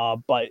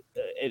 But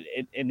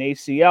an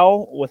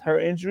ACL with her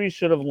injury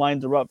should have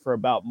lined her up for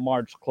about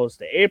March, close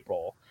to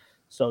April.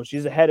 So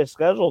she's ahead of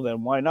schedule,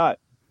 then why not?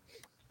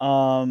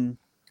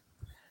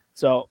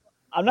 So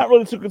I'm not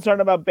really too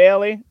concerned about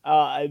Bayley.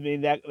 I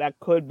mean, that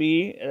could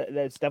be.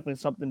 That's definitely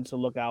something to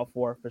look out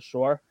for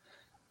sure.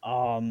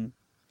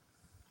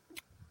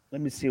 Let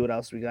me see what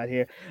else we got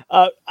here.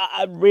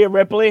 Rhea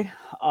Ripley.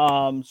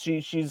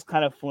 She's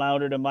kind of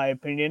floundered in my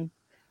opinion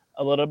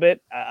a little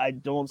bit. I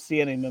don't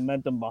see any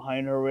momentum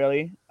behind her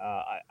really.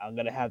 I'm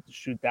gonna have to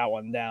shoot that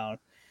one down.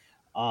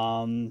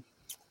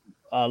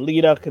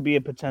 Lita could be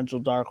a potential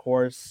dark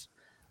horse.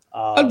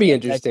 That'd be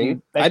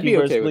interesting. Becky I'd be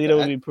okay versus with Lita that.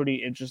 would be pretty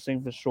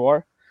interesting for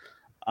sure.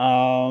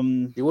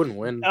 You wouldn't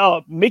win.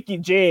 Oh, Mickie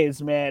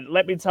James, man,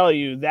 let me tell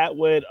you, that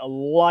would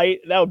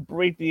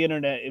break the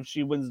internet if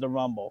she wins the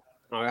Rumble.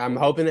 I'm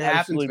hoping it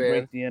happens, man.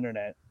 Break the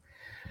internet.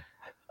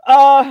 So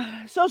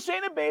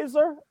Shayna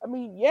Baszler, I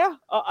mean, yeah,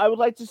 I would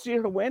like to see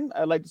her win.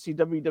 I'd like to see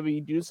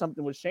WWE do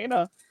something with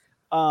Shayna.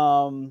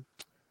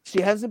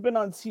 She hasn't been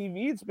on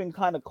TV. It's been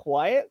kind of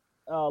quiet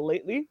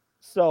lately,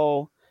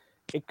 so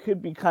it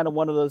could be kind of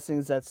one of those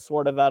things that's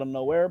sort of out of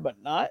nowhere,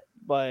 but not.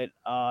 But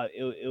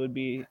it would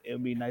be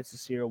nice to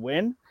see her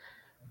win.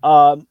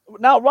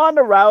 Now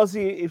Ronda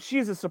Rousey, if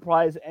she's a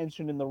surprise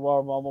entrant in the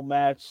Royal Rumble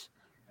match,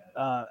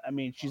 I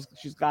mean she's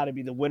got to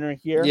be the winner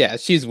here. Yeah,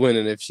 she's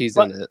winning if she's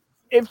in it.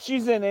 If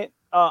she's in it,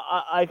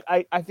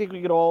 I think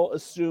we could all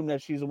assume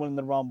that she's winning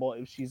the Rumble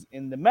if she's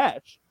in the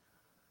match.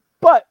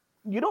 But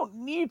you don't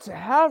need to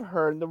have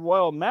her in the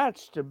Royal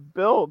match to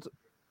build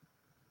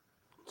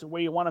to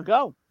where you want to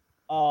go.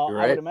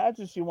 Right. I would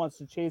imagine she wants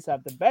to chase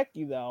after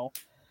Becky, though.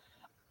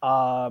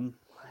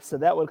 So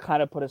that would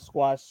kind of put a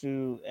squash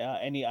to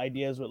any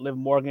ideas with Liv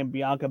Morgan,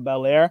 Bianca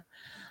Belair.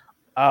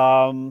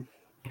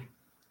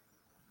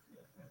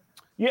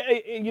 Yeah,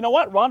 you know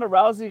what? Ronda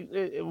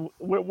Rousey,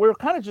 we're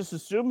kind of just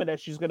assuming that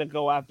she's going to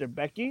go after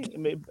Becky. I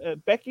mean,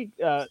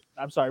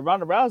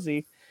 Ronda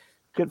Rousey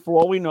could,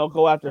 for all we know,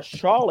 go after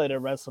Charlotte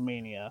at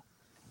WrestleMania.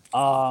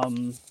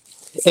 And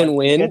But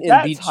win get and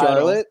that beat title,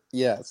 Charlotte.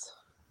 Yes,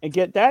 and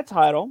get that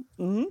title.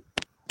 that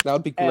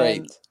would be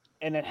great.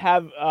 And then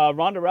have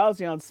Ronda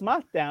Rousey on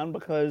SmackDown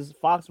because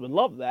Fox would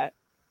love that.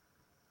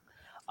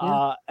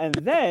 And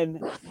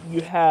then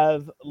you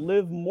have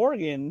Liv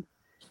Morgan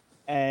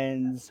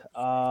and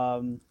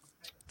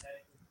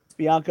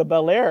Bianca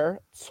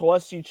Belair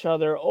toss each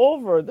other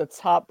over the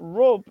top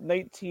rope,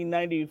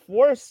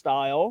 1994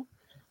 style,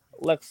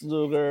 Lex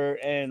Luger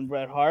and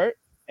Bret Hart,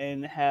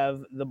 and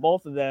have the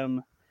both of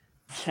them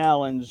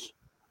challenge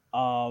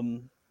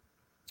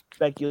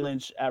Becky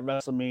Lynch at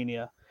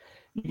WrestleMania.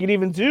 You can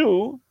even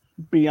do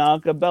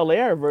Bianca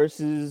Belair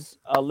versus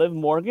Liv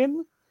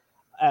Morgan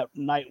at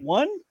night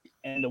 1,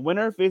 and the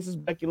winner faces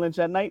Becky Lynch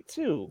at night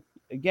 2.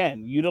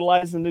 Again,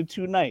 utilizing the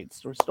 2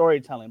 nights for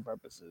storytelling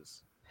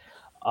purposes.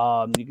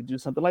 You could do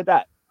something like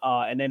that,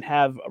 and then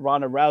have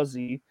Ronda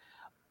Rousey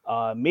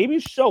maybe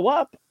show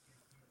up,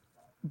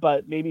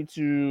 but maybe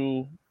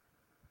to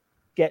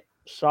get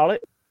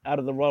Charlotte out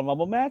of the Royal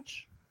Rumble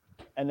match,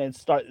 and then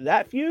start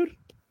that feud,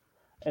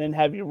 and then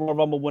have your Royal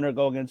Rumble winner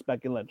go against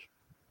Becky Lynch.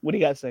 What do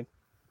you guys think?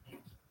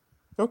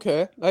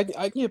 Okay, I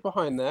can get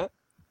behind that.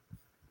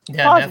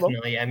 Yeah, Possible.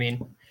 definitely. I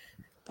mean,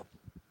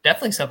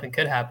 definitely something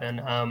could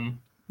happen.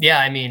 Yeah,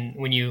 I mean,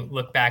 when you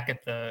look back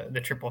at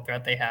the triple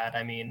threat they had,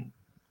 I mean,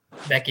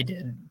 Becky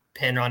did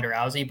pin Ronda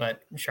Rousey,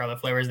 but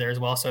Charlotte Flair was there as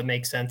well, so it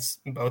makes sense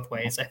both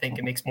ways. I think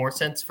it makes more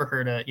sense for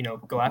her to,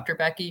 go after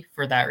Becky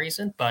for that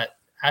reason, but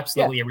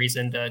absolutely a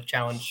reason to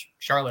challenge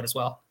Charlotte as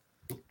well.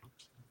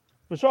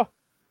 For sure.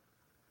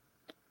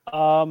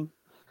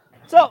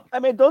 So I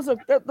mean, those are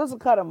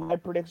kind of my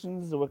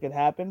predictions of what could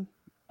happen.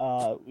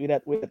 We'd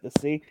have to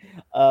see,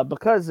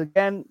 because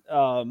again,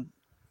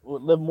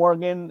 with Liv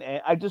Morgan,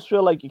 I just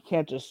feel like you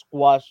can't just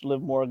squash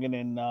Liv Morgan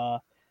and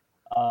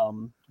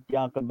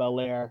Bianca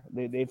Belair.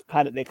 They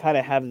kind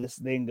of have this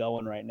thing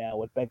going right now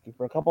with Becky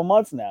for a couple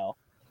months now.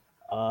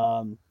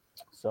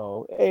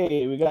 So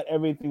hey, we got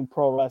Everything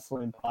Pro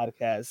Wrestling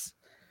podcast.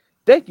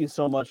 Thank you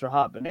so much for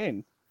hopping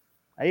in.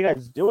 How you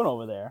guys doing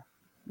over there?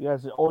 You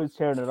guys are always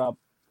tearing it up.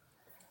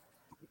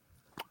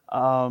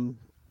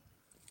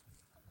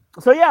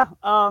 So yeah,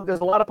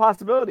 there's a lot of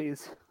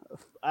possibilities.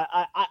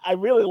 I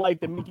really like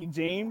the Mickie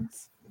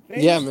James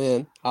thing. Yeah,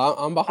 man,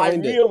 I'm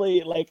behind it.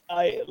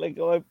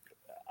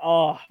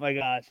 Oh my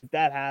gosh, if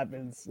that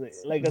happens,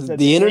 like I said,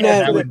 the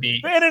internet's gonna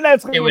be broken.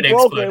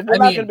 Explode. We're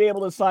not gonna be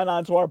able to sign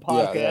on to our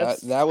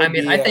podcast. Yeah, that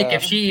would I think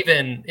if she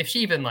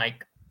even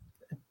like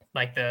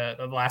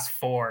the last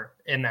 4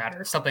 in that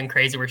or something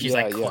crazy where she's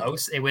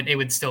close, it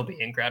would still be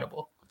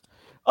incredible.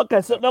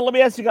 Okay, so now let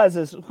me ask you guys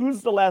this: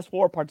 who's the last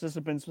 4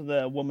 participants for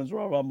the Women's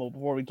Royal Rumble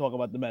before we talk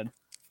about the men?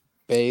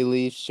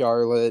 Bayley,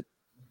 Charlotte,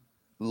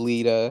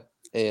 Lita,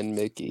 and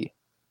Mickie.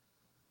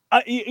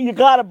 You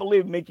gotta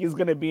believe Mickey's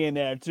gonna be in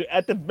there to,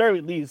 at the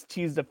very least,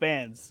 tease the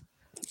fans.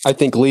 I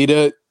think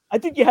Lita. I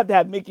think you have to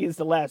have Mickie as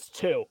the last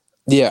 2.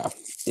 Yeah,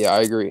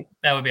 I agree.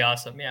 That would be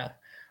awesome. Yeah.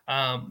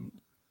 Oh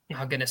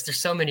goodness, there's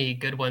so many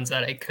good ones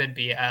that it could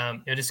be.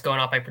 Just going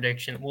off my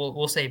prediction,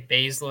 we'll say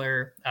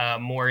Baszler,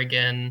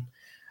 Morgan,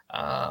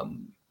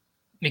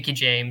 Mickie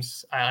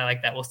James. I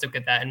like that. We'll stick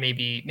with that, and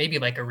maybe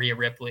like a Rhea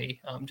Ripley,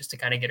 just to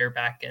kind of get her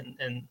back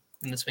in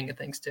the swing of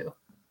things too.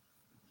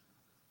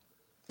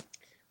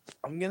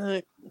 I'm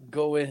gonna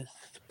go with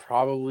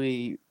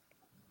probably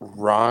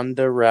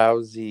Ronda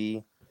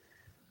Rousey.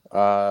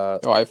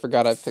 I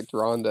forgot I picked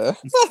Ronda.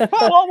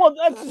 well,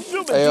 that's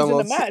assuming she's in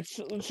the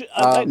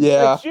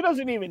match. She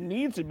doesn't even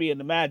need to be in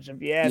the match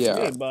if you ask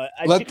me. But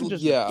she can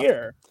just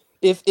appear.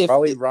 If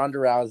probably Ronda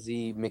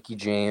Rousey, Mickie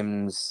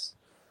James.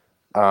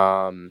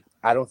 I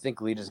don't think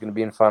Lita's gonna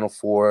be in Final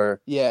Four.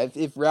 Yeah,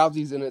 if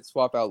Rousey's in it,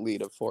 swap out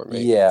Lita for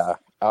me. Yeah.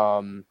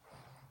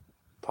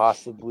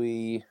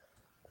 Possibly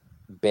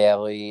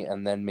Bayley,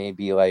 and then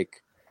maybe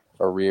like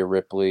a Rhea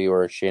Ripley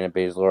or a Shayna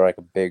Baszler, like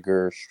a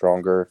bigger,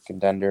 stronger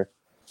contender.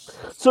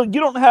 So you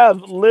don't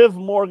have Liv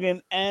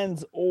Morgan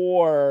and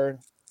or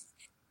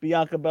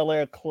Bianca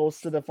Belair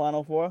close to the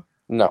Final Four?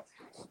 No.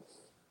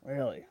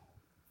 Really?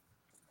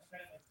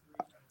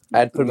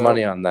 I'd put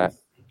money on that.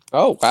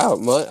 Oh wow!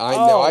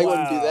 I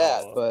wouldn't do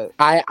that, but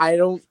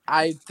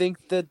I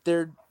think that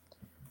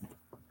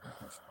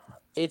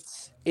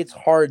it's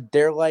hard.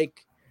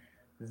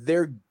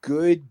 They're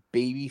good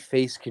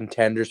babyface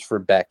contenders for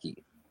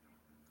Becky,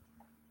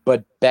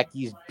 but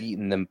Becky's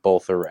beaten them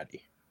both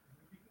already.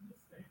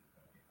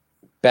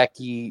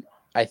 Becky,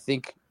 I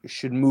think,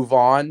 should move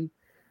on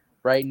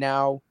right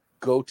now.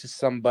 Go to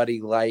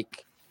somebody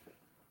like,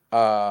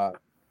 a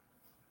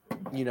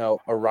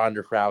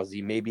Ronda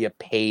Rousey, maybe a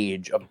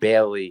Paige, a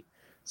Bayley,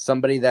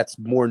 somebody that's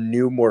more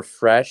new, more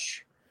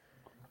fresh,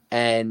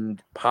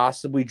 and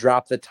possibly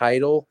drop the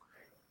title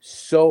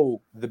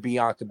so the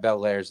Bianca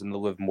Belairs and the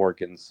Liv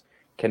Morgans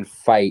can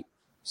fight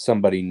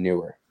somebody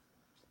newer,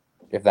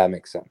 if that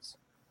makes sense.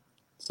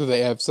 So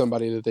they have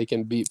somebody that they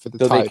can beat for the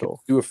So they can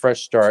title. do a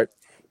fresh start,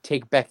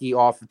 take Becky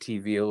off of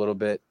TV a little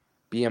bit,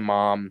 be a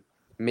mom,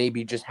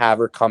 maybe just have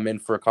her come in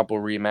for a couple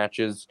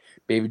rematches,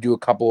 maybe do a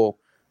couple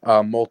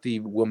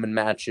multi-woman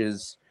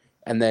matches,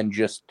 and then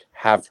just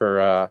have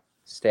her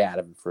stay out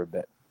of it for a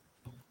bit.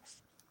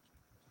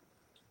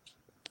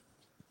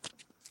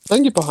 I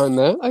can get behind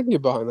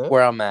that.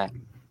 Where I'm at.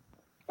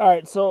 All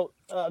right, so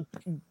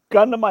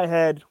gun to my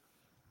head.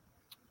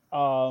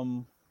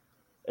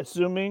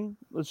 Assuming,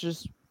 let's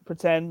just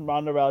pretend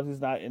Ronda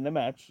Rousey's not in the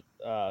match.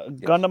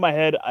 Gun to my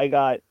head, I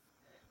got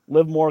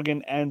Liv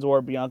Morgan and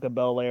or Bianca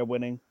Belair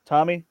winning.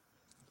 Tommy,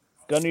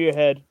 gun to your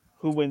head,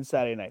 who wins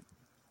Saturday night?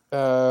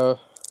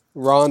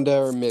 Ronda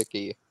or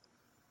Mickey?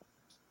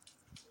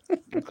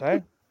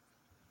 Okay.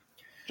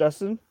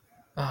 Justin?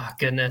 Oh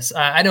goodness,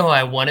 I know who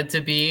I want it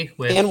to be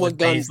with, And with what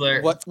gun?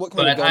 Baszler, What kind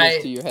but of gun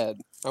is to your head?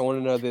 I want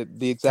to know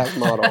the exact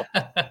model.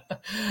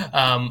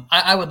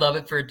 I would love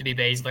it for it to be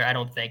Baszler. I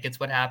don't think it's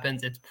what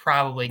happens. It's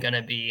probably going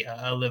to be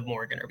a Liv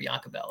Morgan or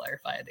Bianca Belair,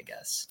 if I had to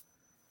guess.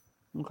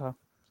 Okay.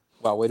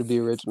 Wow, way to be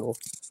original.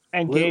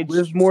 And Gage.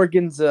 Liv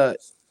Morgan's a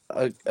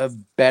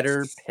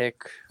better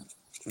pick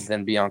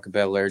than Bianca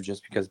Belair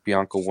just because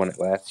Bianca won it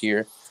last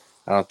year.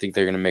 I don't think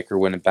they're going to make her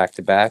win it back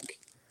to back.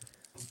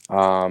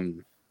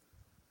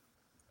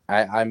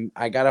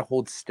 I gotta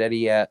hold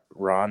steady at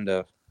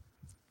Ronda.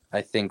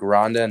 I think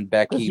Ronda and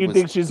Becky. You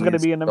think she's going to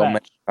be in the match?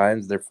 Many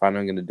times they're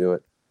finally going to do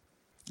it.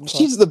 Okay.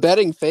 She's the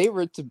betting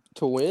favorite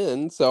to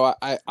win, so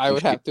I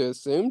would have to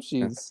assume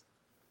she's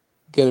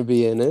going to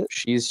be in it.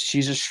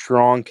 She's a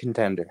strong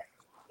contender.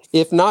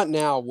 If not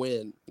now,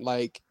 when?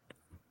 Like,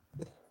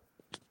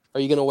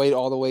 are you going to wait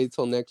all the way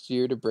till next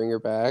year to bring her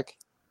back?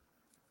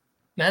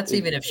 That's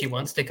even if she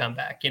wants to come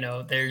back.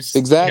 There's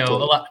Exactly. a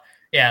lot.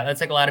 Yeah,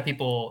 that's like a lot of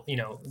people.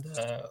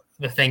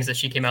 The things that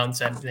she came out and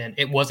said. Then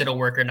it'll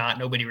work or not.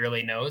 Nobody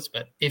really knows.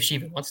 But if she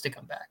even wants to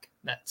come back,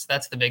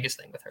 that's the biggest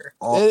thing with her.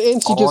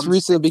 And she just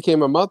recently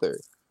became a mother.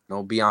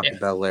 No, Bianca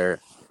Belair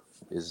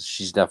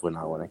she's definitely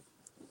not winning.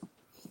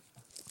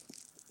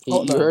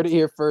 You heard it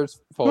here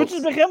first, folks. Who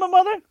just became a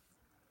mother?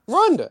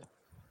 Ronda.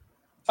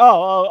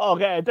 Oh,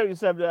 okay. I thought you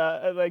said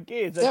like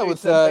Gage. Yeah,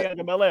 with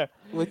Bianca Belair.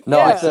 With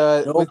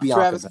Bianca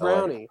Travis Belair.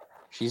 Brownie.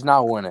 She's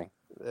not winning.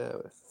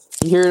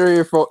 You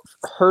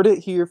heard it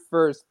here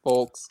first,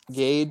 folks.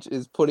 Gage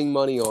is putting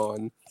money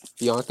on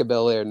Bianca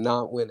Belair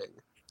not winning.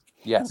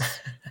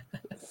 Yes.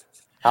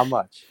 How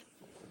much?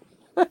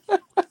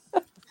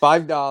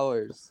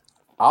 $5.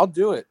 I'll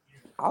do it.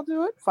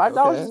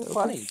 $5 is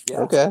funny.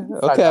 Yeah. Okay.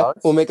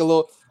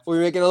 $5.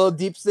 We're making a little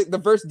deep six, the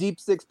first deep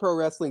six pro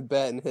wrestling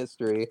bet in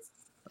history.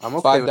 I'm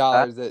okay with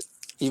 $5 that.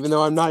 Even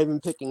though I'm not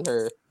even picking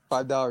her,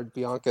 $5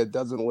 Bianca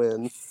doesn't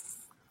win.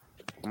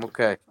 I'm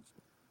okay.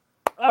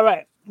 All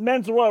right,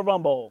 men's Royal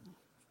Rumble.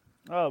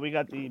 Oh, we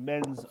got the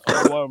men's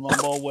Royal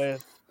Rumble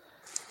with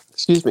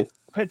Excuse me.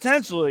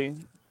 potentially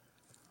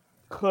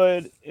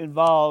could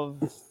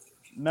involve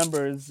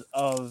members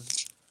of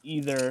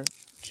either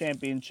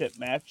championship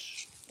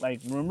match,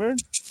 like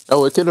rumored.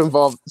 Oh, it could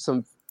involve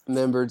some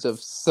members of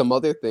some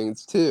other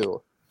things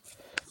too.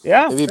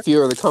 Yeah, Maybe a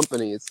few other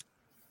companies.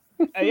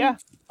 yeah.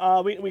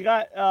 We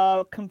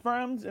got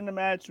confirmed in the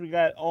match. We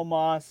got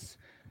Omos,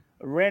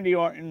 Randy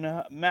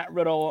Orton, Matt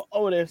Riddle,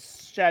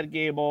 Otis, Chad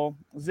Gable,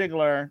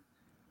 Ziggler,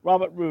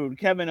 Robert Roode,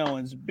 Kevin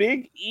Owens,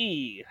 Big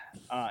E,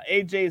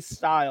 AJ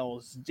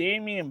Styles,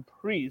 Damian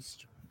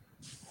Priest,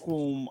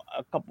 whom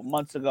a couple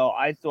months ago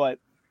I thought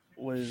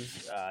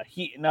was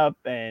heating up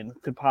and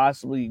could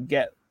possibly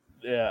get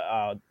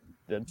the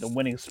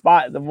winning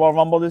spot at the Royal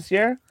Rumble this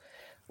year,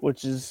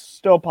 which is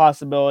still a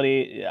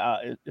possibility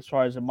as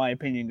far as in my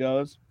opinion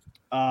goes.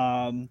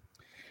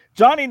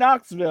 Johnny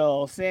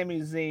Knoxville,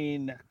 Sami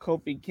Zayn,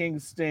 Kofi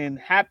Kingston,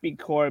 Happy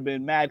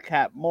Corbin,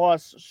 Madcap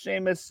Moss,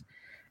 Sheamus,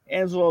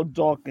 Angelo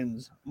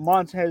Dawkins,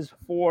 Montez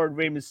Ford,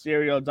 Rey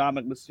Mysterio,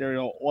 Dominic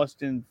Mysterio,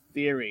 Austin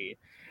Theory.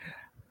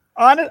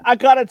 I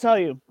gotta tell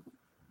you,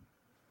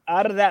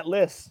 out of that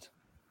list,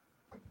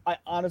 I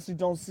honestly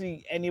don't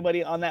see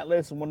anybody on that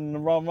list winning the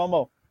Royal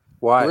Rumble.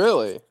 Why?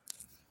 Really?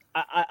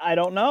 I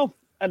don't know.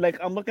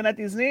 I'm looking at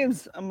these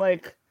names. I'm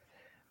like,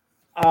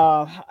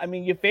 I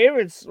mean, your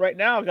favorites right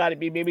now got to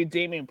be maybe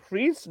Damian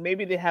Priest.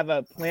 Maybe they have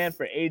a plan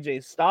for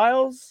AJ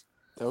Styles.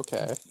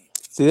 Okay.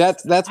 See,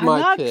 that's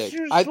my pick.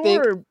 Sure I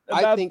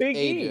think Big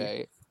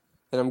AJ, E.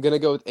 and I'm gonna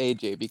go with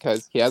AJ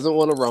because he hasn't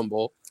won a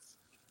Rumble,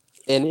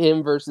 and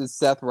him versus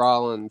Seth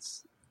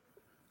Rollins.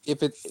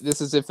 If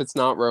it's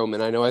not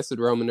Roman, I know I said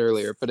Roman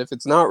earlier, but if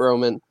it's not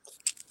Roman,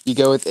 you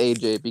go with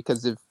AJ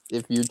because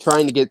if you're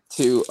trying to get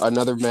to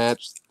another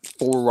match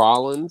for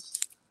Rollins,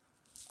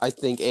 I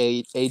think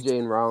AJ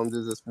and Rollins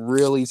is this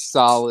really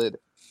solid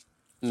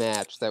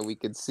match that we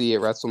could see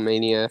at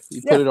WrestleMania.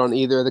 You put it on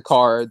either of the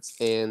cards,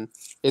 and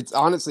it's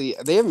honestly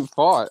they haven't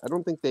fought. I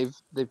don't think they've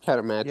had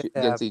a match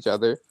against each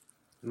other.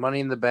 Money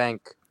in the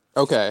Bank.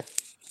 Okay,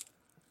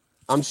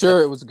 I'm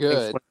sure it was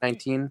good.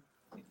 2019.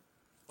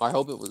 I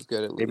hope it was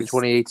good at Maybe least.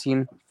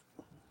 2018.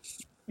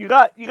 You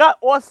got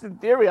Austin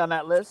Theory on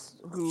that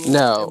list, who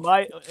No,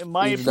 in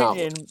my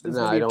opinion is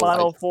going to be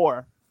Final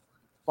Four.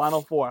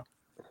 Final Four.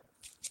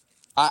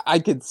 I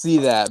could see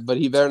that, but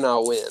he better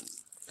not win.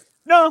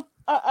 No,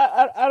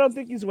 I don't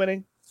think he's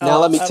winning. Now,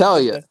 let me I don't tell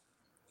think you. that-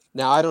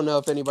 Now, I don't know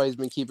if anybody's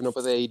been keeping up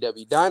with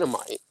AEW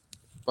Dynamite,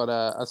 but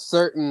a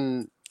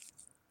certain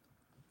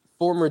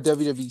former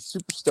WWE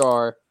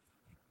superstar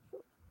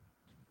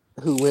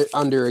who went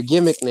under a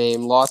gimmick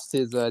name lost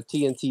his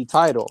TNT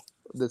title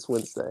this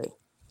Wednesday.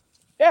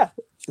 Yeah.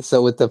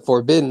 So with the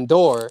Forbidden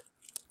Door,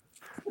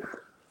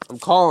 I'm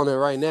calling it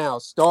right now.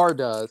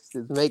 Stardust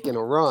is making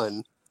a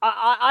run.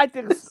 I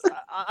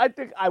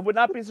think I would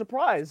not be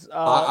surprised.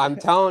 I'm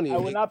telling you, I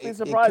would not be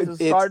surprised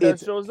if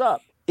Stardust shows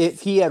up.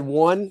 If he had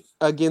won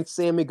against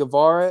Sammy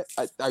Guevara,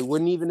 I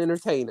wouldn't even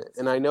entertain it.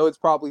 And I know it's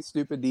probably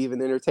stupid to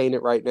even entertain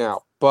it right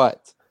now,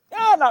 but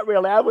Yeah, not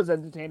really. I was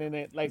entertaining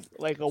it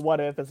like a what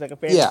if. It's like a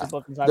fantasy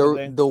booking type of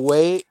thing. The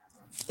way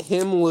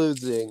him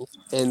losing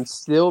and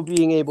still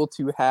being able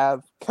to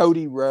have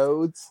Cody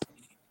Rhodes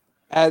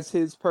as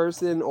his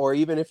person, or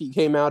even if he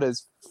came out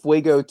as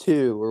Fuego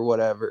 2 or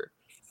whatever.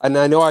 And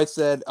I know I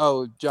said,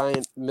 oh,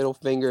 giant middle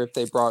finger if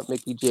they brought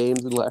Mickie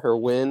James and let her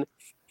win.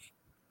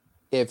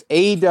 If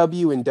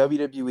AEW and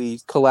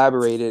WWE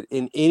collaborated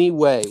in any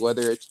way,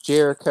 whether it's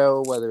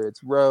Jericho, whether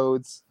it's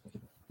Rhodes,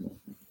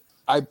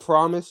 I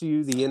promise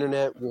you the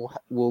internet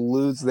will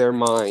lose their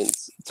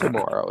minds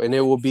tomorrow. And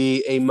it will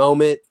be a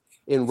moment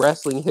in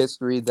wrestling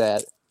history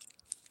that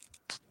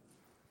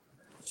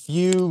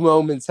few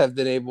moments have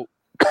been able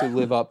to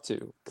live up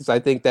to. Because I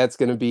think that's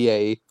going to be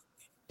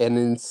an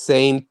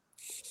insane,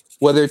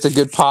 whether it's a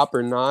good pop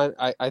or not,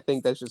 I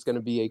think that's just going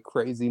to be a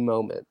crazy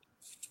moment.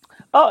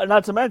 Oh, and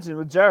not to mention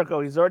with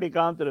Jericho, he's already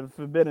gone through the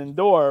Forbidden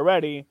Door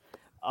already,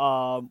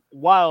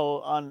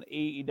 while on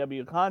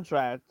AEW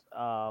contract,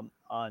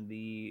 on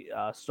the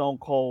Stone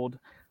Cold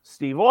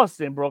Steve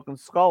Austin Broken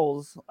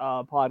Skulls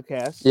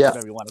podcast,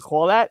 whatever you want to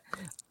call that,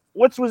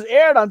 which was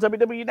aired on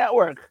WWE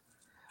Network.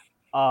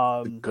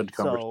 Good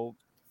coverage. So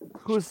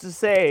who's to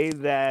say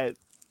that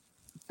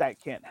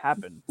can't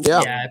happen?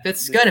 Yeah, if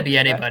it's gonna be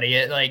anybody,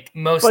 it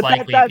most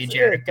likely that's be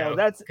Jericho.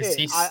 That's it.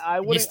 He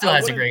still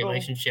has a great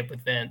relationship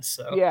with Vince.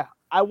 So yeah,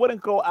 I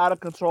wouldn't go out of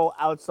control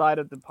outside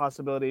of the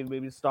possibility of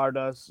maybe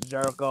Stardust,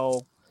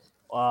 Jericho,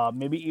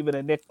 maybe even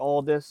a Nick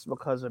Aldis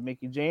because of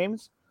Mickie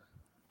James.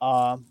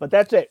 But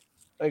that's it.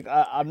 Like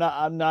I'm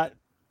not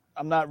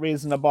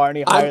raising the bar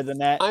any higher than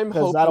that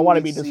because I don't want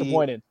to be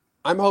disappointed.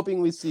 I'm hoping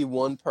we see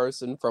one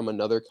person from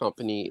another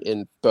company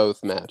in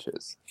both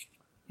matches.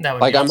 That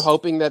would be I'm awesome.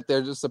 hoping that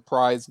there's a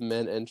surprise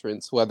men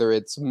entrance, whether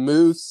it's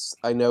Moose.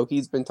 I know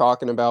he's been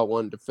talking about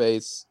wanting to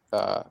face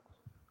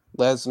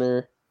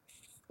Lesnar.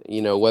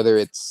 You know, whether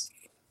it's,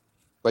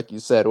 like you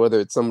said, whether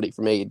it's somebody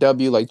from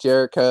AEW like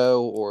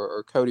Jericho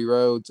or Cody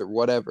Rhodes or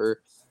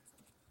whatever.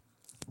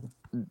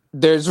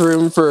 There's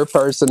room for a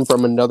person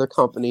from another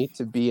company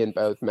to be in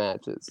both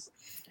matches.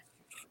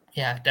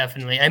 Yeah,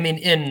 definitely. I mean,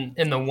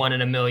 in the 1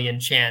 in a million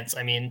chance,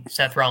 I mean,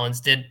 Seth Rollins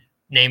did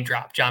name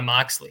drop Jon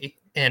Moxley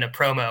in a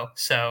promo,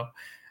 so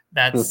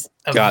that's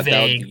a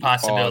vague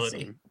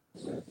possibility.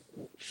 Awesome.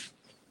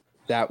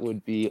 That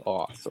would be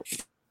awesome.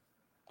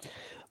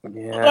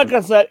 Yeah. Like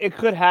I said, it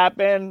could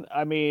happen.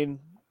 I mean,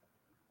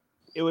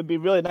 it would be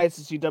really nice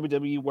to see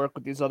WWE work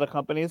with these other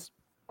companies.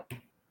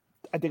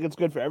 I think it's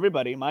good for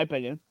everybody, in my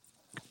opinion.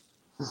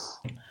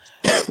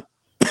 But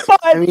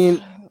I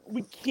mean,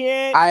 we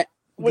can't.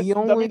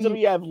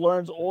 WWE have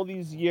learned all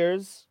these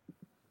years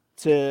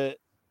to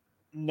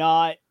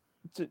not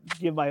to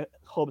give my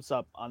hopes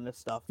up on this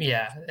stuff.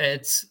 Yeah,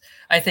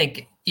 I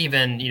think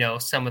even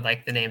some of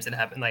the names that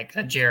happen like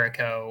a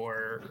Jericho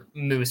or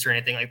Moose or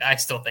anything like that, I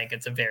still think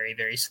it's a very,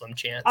 very slim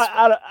chance.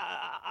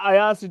 I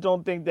honestly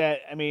don't think that.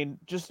 I mean,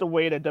 just the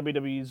way that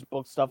WWE's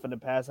booked stuff in the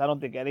past, I don't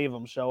think any of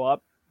them show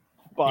up.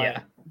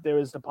 But there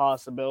is the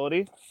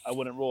possibility. I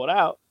wouldn't rule it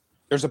out.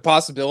 There's a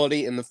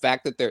possibility, and the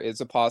fact that there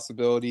is a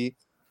possibility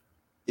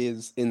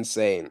is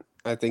insane.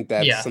 I think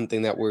that's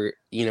something that we're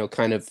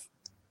kind of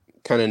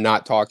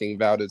not talking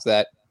about, is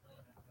that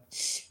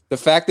the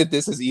fact that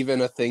this is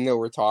even a thing that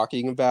we're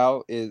talking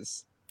about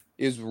is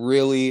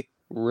really,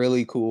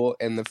 really cool.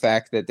 And the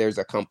fact that there's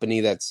a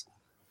company that's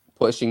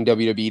pushing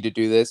WWE to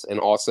do this and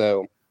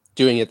also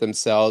doing it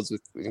themselves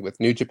with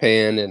New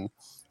Japan and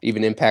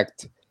even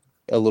Impact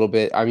a little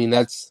bit. I mean,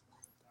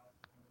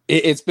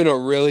 it's been a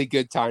really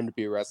good time to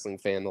be a wrestling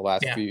fan the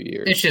last few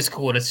years. It's just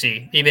cool to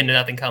see. Even if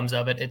nothing comes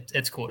of it,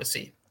 it's cool to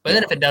see. But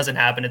then if it doesn't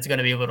happen, it's going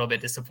to be a little bit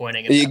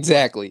disappointing.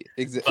 Exactly.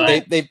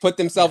 But, they put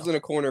themselves in a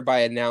corner by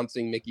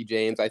announcing Mickie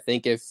James. I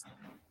think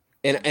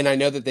and I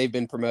know that they've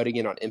been promoting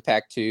it on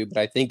Impact too, but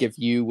I think if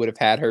you would have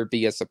had her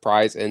be a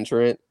surprise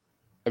entrant,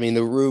 I mean,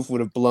 the roof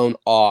would have blown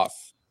off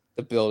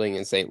the building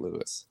in St.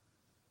 Louis.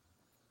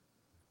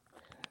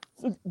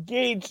 So,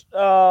 Gage,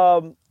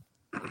 I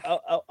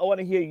want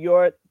to hear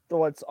your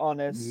thoughts on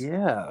this.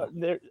 Yeah.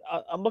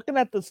 I'm looking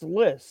at this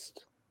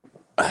list.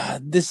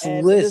 This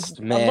list,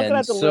 man. I'm looking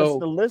at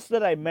the list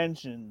that I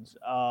mentioned,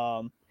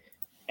 and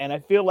I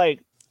feel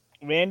like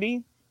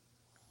Randy,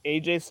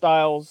 AJ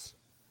Styles,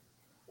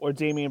 or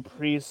Damian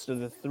Priest are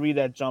the three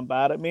that jump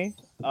out at me.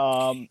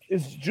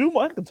 Is Drew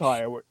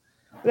McIntyre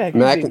Yeah,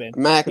 Kazemi.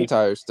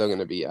 McIntyre's still going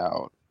to be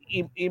out.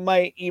 He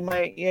might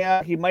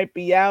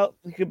be out.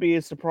 He could be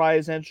a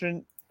surprise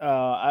entrant.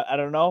 I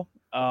don't know.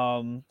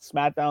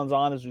 SmackDown's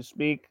on as we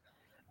speak.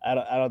 I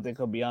don't think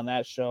he'll be on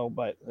that show,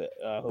 but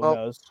who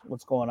knows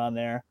what's going on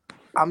there.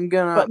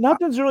 But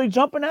nothing's really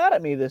jumping out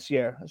at me this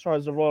year as far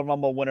as the Royal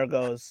Rumble winner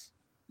goes.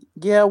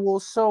 Yeah, well,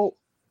 so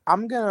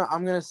I'm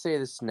gonna say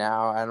this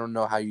now. I don't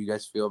know how you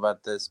guys feel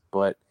about this,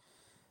 but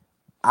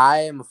I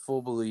am a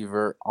full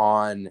believer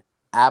on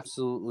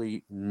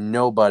absolutely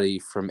nobody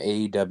from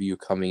AEW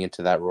coming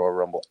into that Royal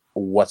Rumble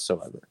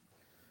whatsoever.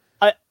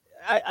 That's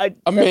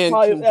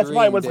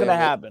probably what's going to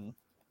happen.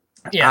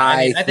 Yeah,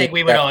 I think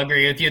we would all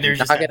agree with you. There's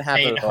just that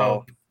faint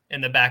hope in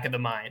the back of the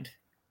mind.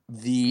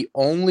 The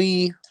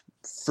only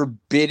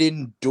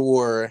forbidden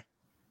door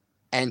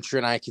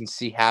entrant I can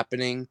see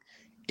happening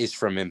is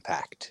from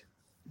Impact.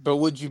 But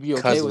would you be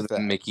okay with the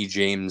that? Mickie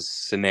James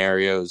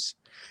scenarios?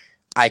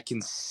 I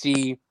can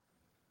see.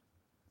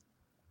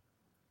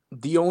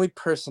 The only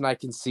person I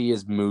can see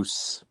is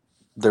Moose,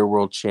 their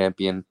world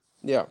champion.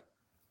 Yeah.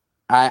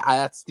 I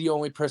that's the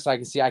only person I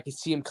can see. I can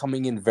see him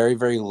coming in very,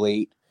 very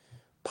late,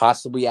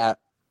 possibly at,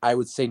 I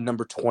would say,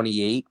 number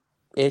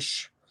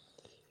 28-ish.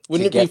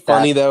 Wouldn't it be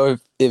funny, though,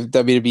 if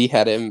WWE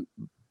had him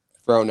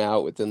thrown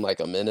out within like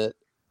a minute?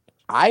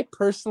 I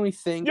personally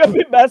think... You'd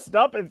be messed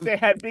up if they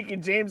had Mickie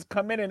James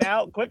come in and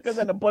out quicker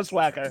than a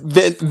bushwhacker.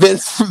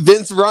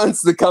 Vince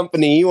runs the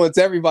company. He wants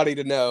everybody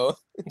to know.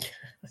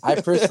 I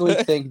personally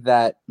think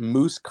that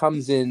Moose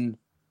comes in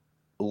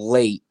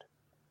late,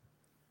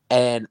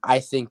 and I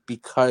think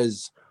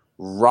because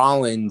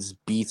Rollins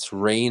beats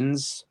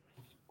Reigns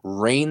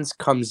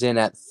comes in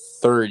at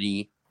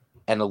 30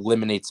 and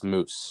eliminates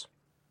Moose.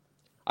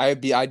 I'd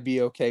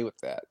be okay with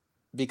that,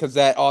 because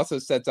that also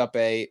sets up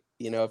a,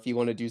 if you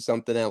want to do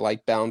something at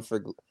like Bound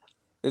for,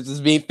 this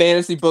is being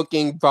fantasy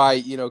booking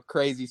by,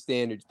 crazy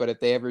standards, but if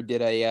they ever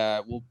did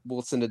a,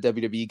 we'll send a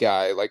WWE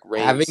guy like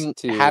Reigns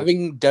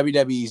having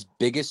WWE's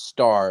biggest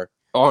star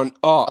on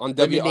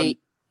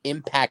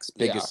Impact's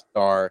biggest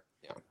star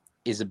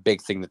is a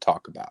big thing to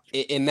talk about.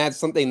 And that's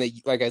something that,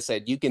 like I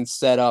said, you can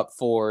set up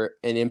for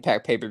an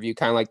Impact pay-per-view,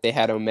 kind of like they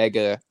had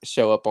Omega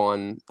show up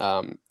on,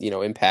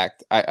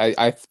 Impact.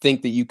 I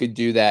think that you could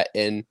do that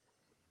and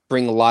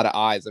bring a lot of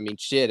eyes. I mean,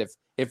 shit,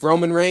 if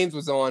Roman Reigns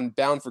was on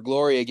Bound for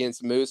Glory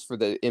against Moose for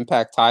the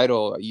Impact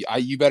title,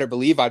 you better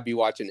believe I'd be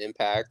watching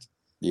Impact.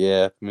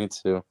 Yeah, me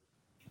too.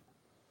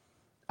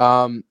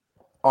 On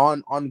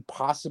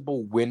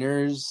possible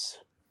winners,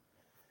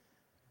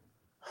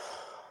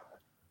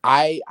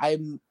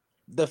 I'm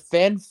the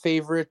fan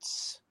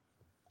favorites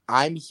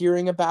I'm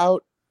hearing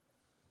about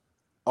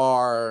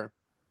are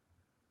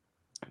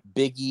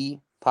Big E,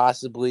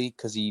 possibly,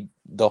 because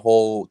the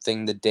whole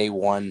thing the day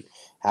one,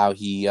 how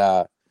he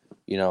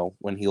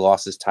when he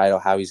lost his title,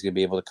 how he's gonna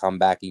be able to come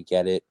back and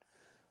get it.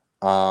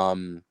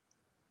 I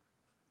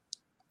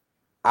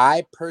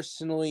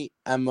personally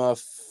am a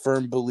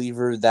firm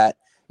believer that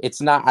I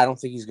don't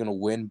think he's gonna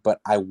win,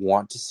 but I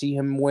want to see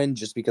him win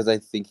just because I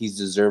think he's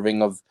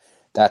deserving of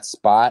that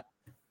spot.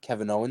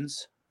 Kevin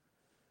Owens.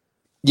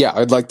 Yeah,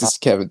 I'd like to see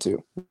Kevin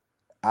too.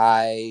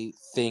 I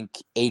think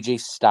AJ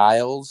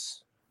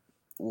Styles,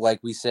 like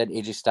we said,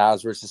 AJ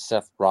Styles versus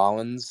Seth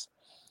Rollins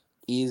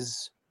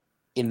is,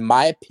 in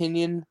my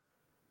opinion,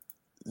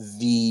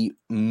 the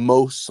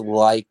most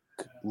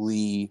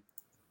likely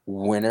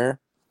winner.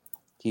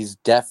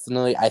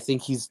 I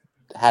think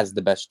has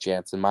the best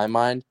chance in my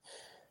mind.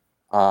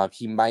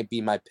 He might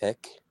be my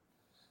pick.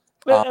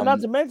 And not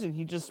to mention,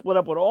 he just split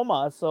up with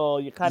Omos, so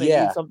you kind of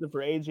need something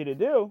for AJ to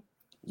do.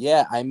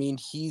 Yeah, I mean,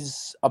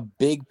 he's a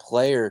big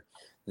player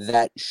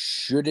that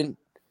shouldn't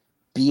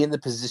be in the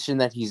position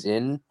that he's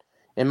in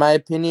my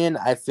opinion.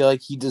 I feel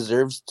like he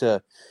deserves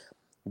to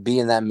be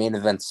in that main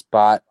event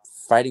spot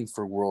fighting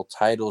for world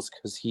titles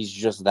because he's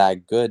just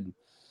that good.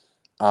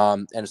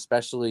 And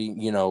especially,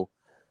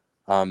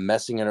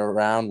 messing it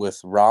around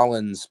with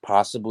Rollins,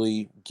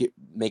 possibly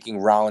making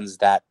Rollins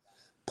that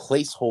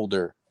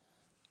placeholder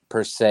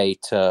per se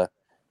to,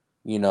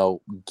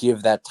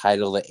 give that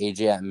title to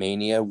AJ at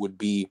Mania would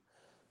be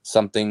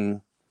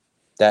something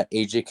that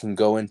AJ can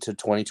go into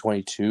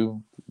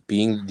 2022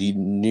 being the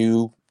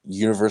new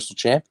Universal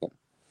Champion.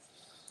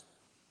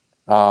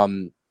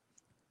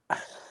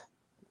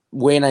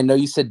 Wayne, I know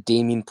you said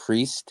Damian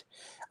Priest.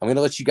 I'm going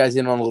to let you guys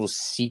in on a little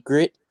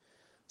secret.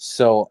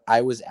 So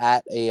I was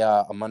at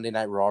a Monday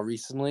Night Raw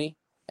recently,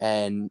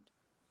 and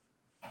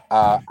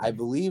I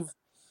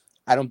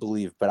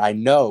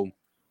know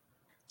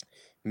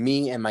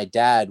me and my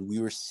dad, we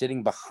were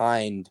sitting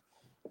behind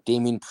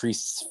Damian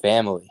Priest's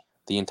family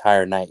the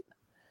entire night,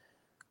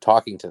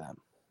 talking to them.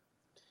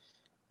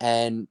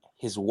 And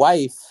his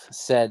wife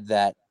said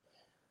that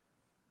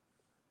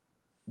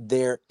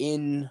they're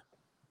in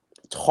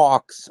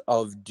talks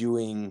of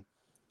doing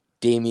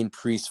Damian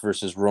Priest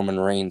versus Roman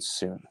Reigns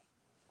soon.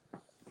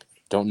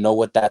 Don't know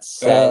what that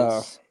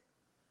says,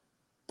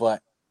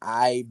 but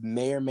I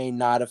may or may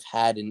not have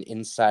had an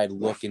inside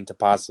look into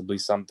possibly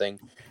something.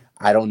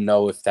 I don't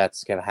know if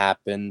that's going to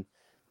happen,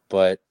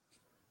 but,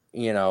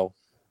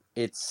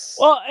 It's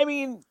Well, I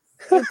mean,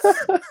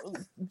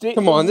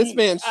 Come on, this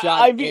man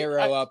shot I mean,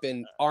 Arrow up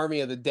in Army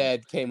of the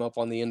Dead, came up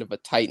on the end of a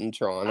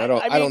Titantron. I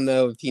I don't mean-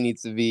 know if he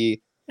needs to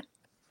be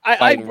I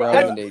fighting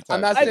Roman I'm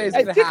anytime not I, saying it's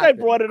I gonna think I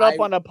happen. brought it up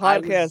on a I was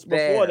podcast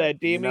before there, that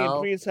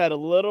Damian Priest had a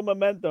little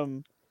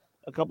momentum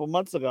a couple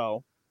months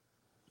ago.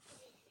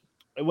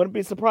 It wouldn't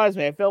be surprised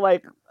me. I feel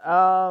like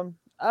I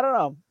don't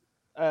know.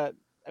 I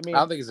mean, I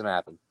don't think it's gonna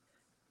happen.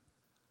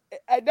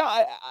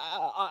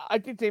 I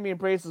think Damian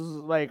Priest is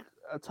like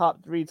a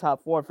top 3,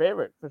 top 4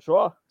 favorite for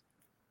sure.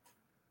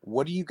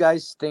 What do you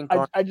guys think?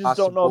 I just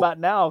don't know about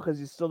now because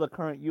he's still the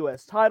current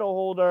U.S. title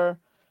holder.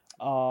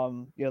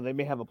 They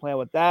may have a plan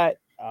with that.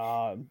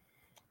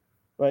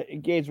 But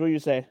Gage, what do you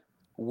say?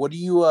 What do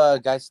you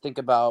guys think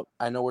about?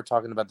 I know we're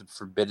talking about the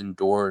Forbidden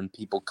Door and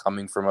people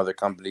coming from other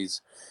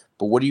companies,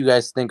 but what do you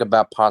guys think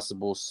about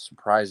possible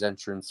surprise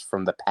entrants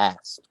from the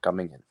past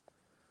coming in?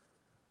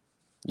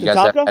 You guys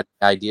have any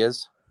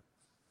ideas?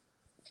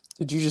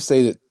 Did you just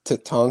say that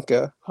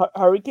Tatanka?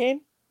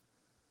 Hurricane?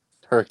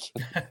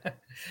 Hurricane.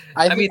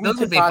 I mean, those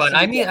would be fun.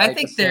 I mean, I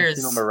think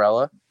there's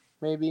Morella,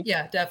 maybe.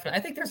 Yeah, definitely.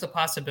 I think there's a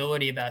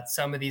possibility that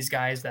some of these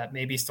guys that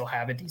maybe still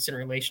have a decent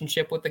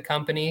relationship with the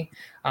company,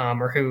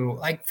 or who,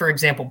 like for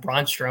example,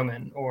 Braun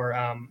Strowman, or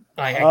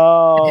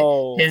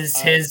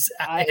his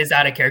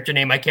out of character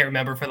name I can't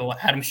remember for the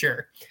Adam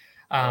Sure.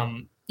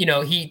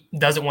 He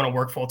doesn't want to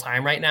work full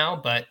time right now,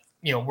 but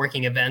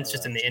working events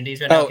just in the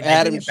indies right now.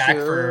 Adam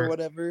Sure or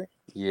whatever.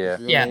 Yeah,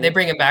 they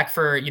bring him back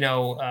for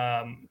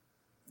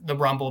the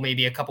Rumble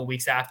maybe a couple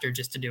weeks after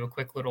just to do a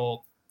quick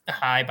little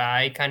hi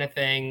bye kind of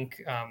thing.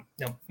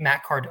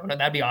 Matt Cardona,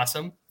 that'd be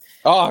awesome.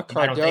 Oh,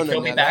 Cardona! I don't think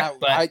he'll be back,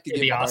 but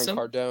it'd be awesome.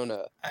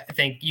 Cardona. I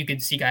think you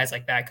could see guys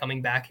like that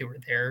coming back who were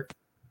there.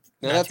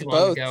 Now that's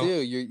both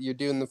too. You're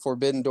doing the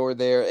Forbidden Door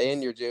there,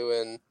 and you're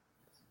doing,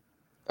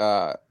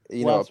 a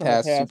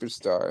past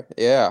superstar.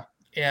 Yeah.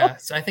 Yeah,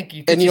 so I think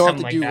you could. And you don't have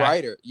to like do that.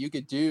 Ryder. You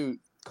could do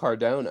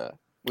Cardona,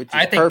 which is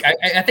I think perfect.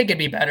 I think it'd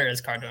be better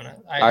as Cardona.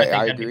 I think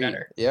that'd agree. be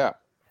better. Yeah.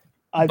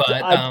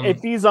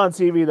 If he's on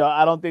TV though,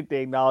 I don't think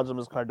they acknowledge him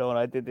as Cardona.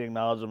 I think they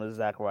acknowledge him as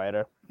Zack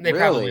Ryder. They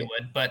probably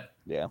would, but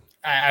yeah,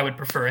 I would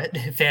prefer it.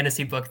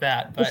 Fantasy book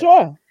that, but for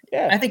sure.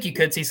 Yeah, I think you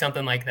could see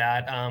something like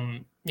that.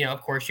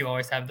 Of course, you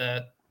always have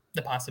the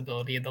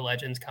possibility of the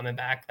legends coming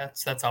back.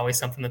 That's always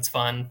something that's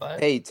fun. But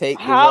hey, there's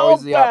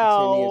always the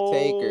opportunity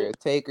of Taker.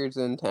 Taker's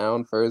in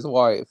town for his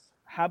wife.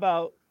 How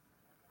about?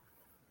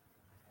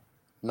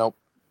 Nope.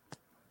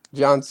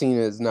 John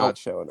Cena is not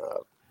showing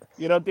up.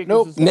 You don't think?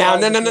 Nope. No.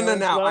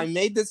 I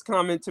made this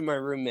comment to my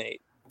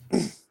roommate.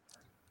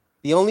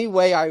 The only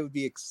way I would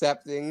be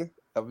accepting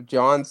of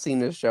John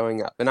Cena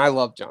showing up, and I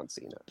love John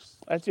Cena.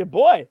 That's your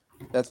boy.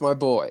 That's my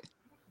boy.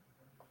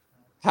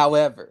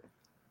 However,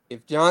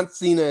 if John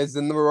Cena is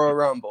in the Royal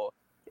Rumble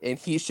and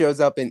he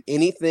shows up in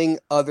anything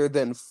other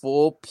than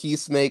full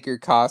Peacemaker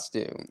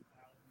costume,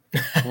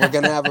 we're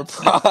going to have a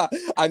problem.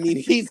 I mean,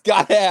 he's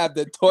got to have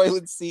the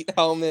toilet seat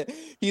helmet.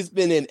 He's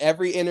been in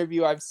every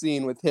interview I've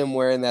seen with him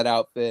wearing that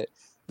outfit.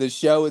 The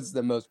show is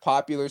the most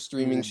popular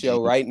streaming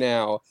show right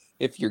now.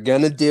 If you're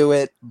going to do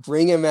it,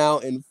 bring him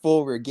out in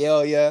full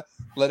regalia.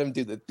 Let him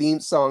do the theme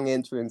song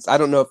entrance. I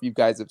don't know if you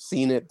guys have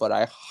seen it, but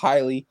I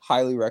highly,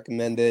 highly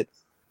recommend it.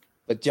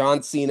 But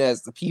John Cena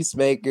as the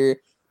Peacemaker,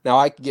 now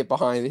I can get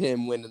behind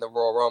him winning the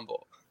Royal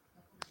Rumble.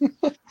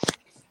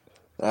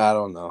 I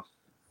don't know.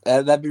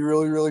 That'd be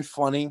really, really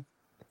funny.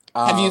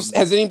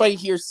 Has anybody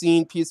here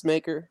seen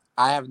Peacemaker?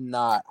 I have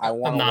not. I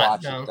want to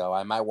watch it though.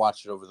 I might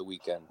watch it over the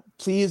weekend.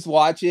 Please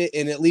watch it,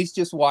 and at least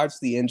just watch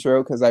the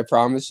intro, because I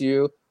promise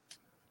you,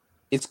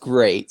 it's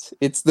great.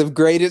 It's the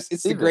greatest.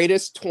 It's the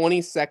greatest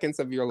 20 seconds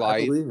of your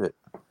life. I believe it.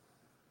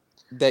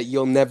 That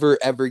you'll never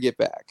ever get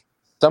back.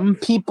 Some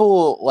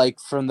people, like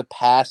from the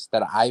past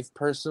that I've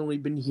personally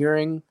been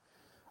hearing,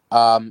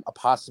 a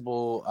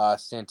possible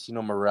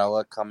Santino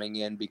Marella coming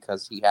in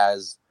because he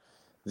has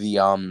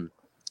the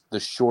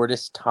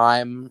shortest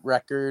time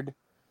record.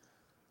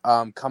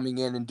 Coming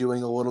in and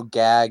doing a little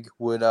gag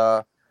would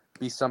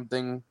be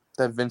something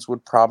that Vince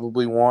would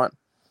probably want.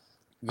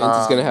 Vince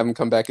is gonna have him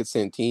come back at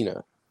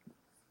Santina.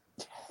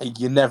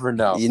 You never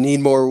know. You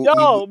need more.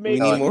 We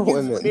need more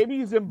women. Maybe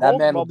he's in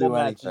both Rumble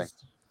matches.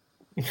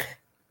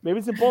 Maybe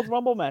it's in both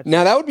Rumble matches.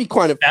 Now that would be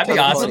quite a. That'd be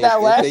awesome.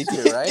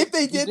 If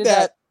they did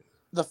that.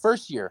 The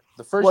first year.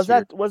 Was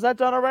that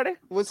done already?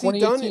 Was he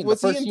done?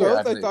 Was he in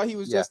both? I thought he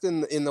was just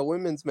in the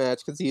women's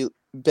match because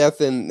Beth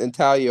and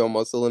Talia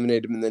almost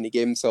eliminated him, and then he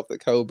gave himself the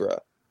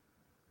Cobra.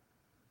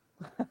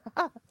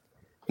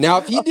 Now,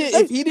 if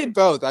he did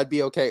both, I'd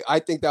be okay. I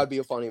think that would be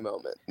a funny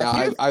moment. Now,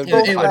 it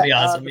would be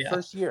awesome. The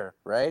first year,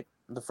 right?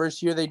 The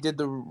first year they did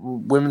the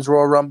Women's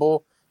Royal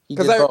Rumble, he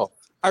did both.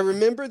 I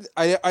remember.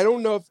 I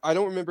don't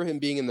remember him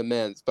being in the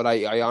men's, but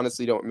I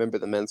honestly don't remember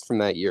the men's from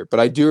that year. But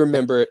I do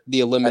remember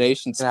the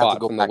elimination spot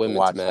from the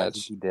women's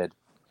match. He did.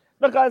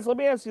 But guys, let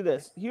me ask you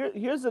this.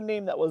 Here's a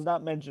name that was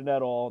not mentioned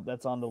at all.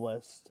 That's on the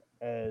list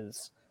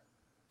as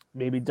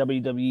maybe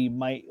WWE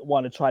might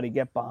want to try to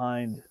get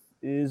behind.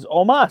 Is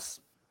Omos?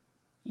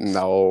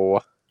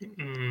 No.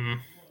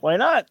 Why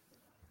not?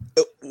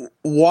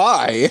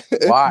 Why?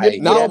 Why?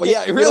 No, don't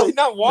yeah, think- really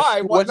not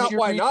why. Why What's not? your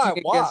Why not?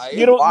 reasoning Why? against-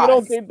 You don't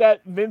Why? think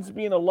that Vince,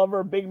 being a lover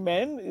of big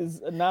men,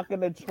 is not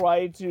going to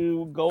try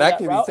to go That that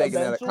can be route taken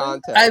out of eventually?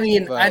 context. I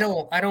mean, but-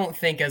 I don't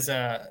think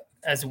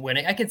as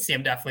winning, I could see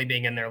him definitely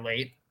being in there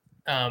late,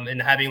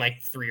 and having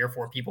like 3 or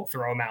 4 people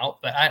throw him out.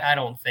 But I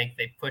don't think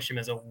they push him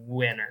as a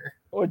winner.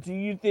 Or do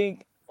you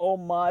think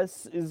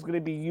Omos is going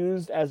to be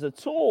used as a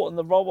tool in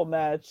the Rumble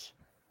match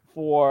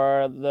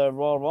for the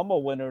Royal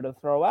Rumble winner to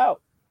throw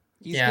out?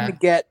 He's Yeah. going to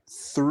get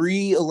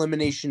 3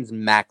 eliminations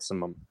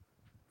maximum.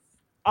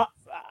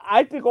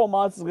 I think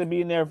Omos is going to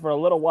be in there for a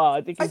little while.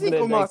 I think I he's think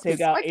going to Omos take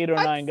gets- out I- 8 or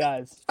 9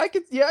 guys. I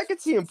could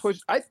see him push.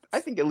 I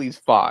think at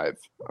least 5.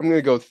 I'm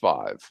gonna go with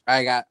 5.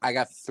 I got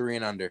 3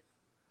 and under.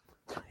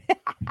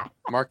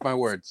 Mark my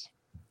words.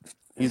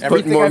 He's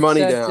Everything putting more I've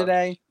money said down.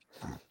 today,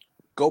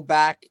 go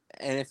back,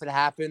 and if it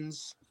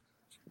happens,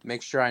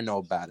 make sure I know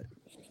about it.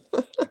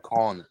 I'm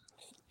calling it.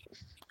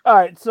 All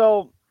right,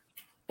 so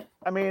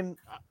I mean,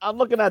 I'm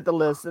looking at the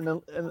list,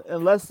 and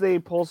unless they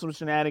pull some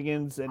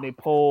shenanigans and they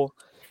pull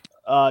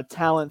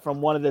talent from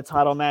one of the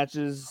title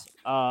matches,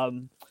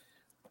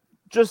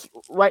 just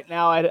right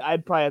now,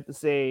 I'd probably have to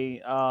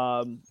say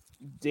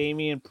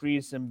Damian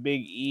Priest and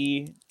Big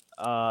E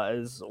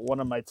is one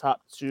of my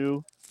top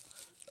 2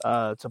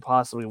 to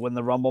possibly win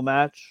the Rumble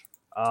match.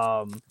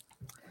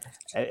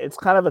 It's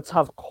kind of a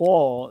tough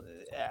call.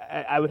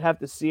 I would have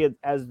to see it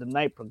as the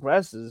night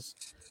progresses,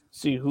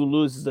 see who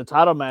loses the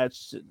title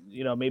match.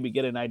 Maybe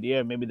get an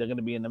idea. Maybe they're going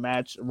to be in the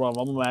match, Royal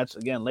Rumble match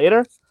again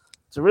later.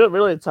 It's a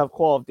really tough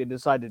call if they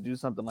decide to do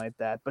something like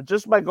that. But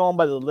just by going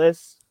by the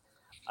list,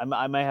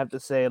 I might have to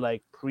say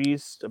like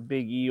Priest, a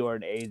Big E, or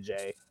an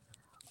AJ.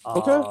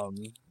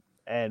 Okay.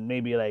 And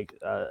maybe like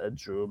a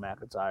Drew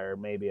McIntyre.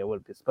 Maybe I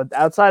would. But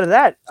outside of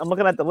that, I'm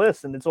looking at the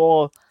list, and it's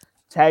all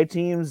tag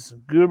teams,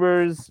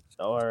 goobers,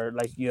 or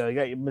like you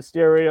got your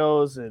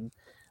Mysterios and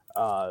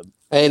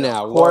Hey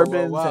now,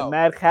 Corbins whoa. and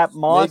Madcap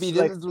Moss. Maybe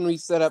this is when we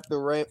set up the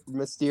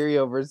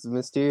Mysterio versus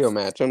Mysterio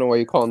match. I don't know why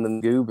you're calling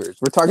them goobers.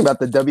 We're talking about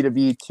the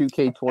WWE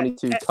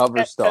 2K22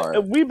 cover star.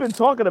 We've been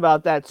talking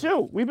about that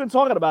too. We've been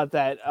talking about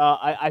that.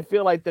 I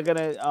feel like they're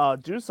gonna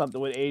do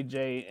something with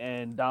AJ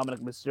and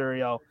Dominic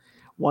Mysterio.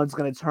 One's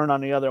gonna turn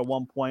on the other at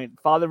one point.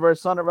 Father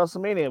versus son at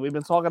WrestleMania. We've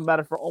been talking about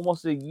it for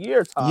almost a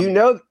year, Tommy.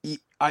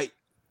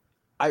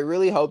 I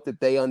really hope that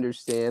they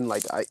understand.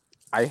 Like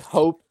I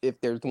hope if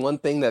there's one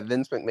thing that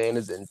Vince McMahon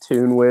is in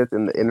tune with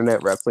in the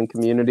internet wrestling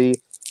community,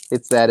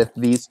 it's that if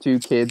these 2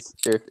 kids,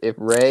 if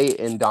Ray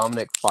and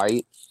Dominic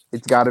fight,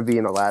 it's got to be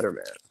in a ladder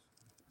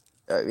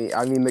match.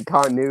 I mean, the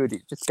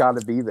continuity just got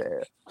to be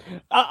there.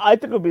 I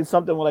think it would be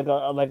something like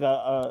a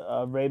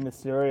Rey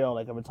Mysterio,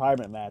 like a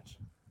retirement match.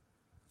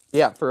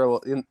 Yeah,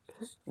 for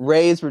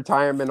Ray's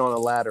retirement on a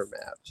ladder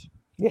match.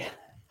 Yeah,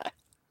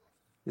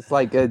 It's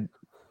like a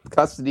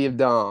custody of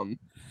Dom.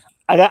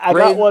 I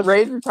got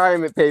Ray's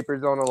retirement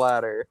papers on a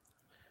ladder.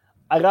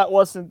 I got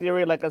Austin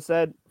Theory, like I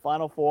said,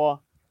 Final 4.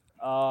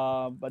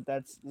 But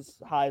that's as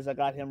high as I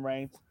got him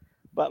ranked.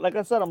 But like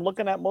I said, I'm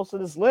looking at most of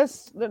this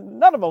list.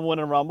 None of them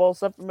winning Rumble,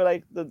 except for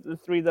like the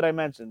 3 that I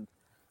mentioned.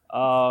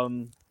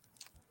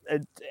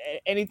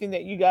 Anything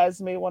that you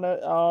guys may want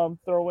to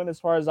throw in as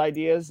far as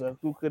ideas of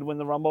who could win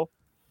the Rumble?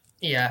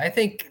 Yeah, I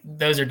think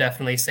those are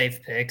definitely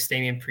safe picks.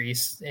 Damian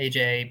Priest,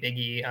 AJ, Big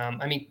E.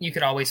 I mean, you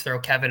could always throw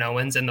Kevin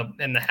Owens in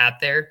the hat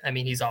there. I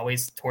mean, he's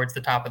always towards the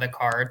top of the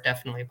card.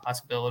 Definitely a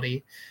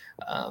possibility.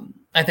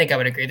 I think I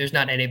would agree. There's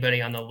not anybody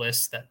on the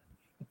list that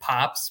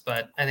pops,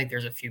 but I think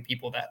there's a few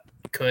people that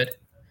could.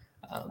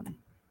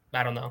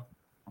 I don't know.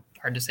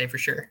 Hard to say for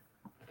sure.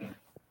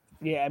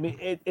 Yeah, I mean,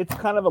 it's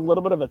kind of a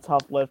little bit of a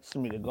tough list for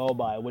me to go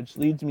by, which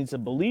leads me to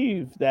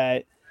believe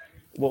that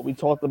what we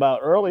talked about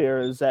earlier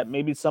is that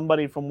maybe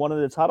somebody from one of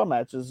the title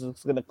matches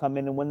is going to come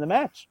in and win the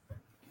match.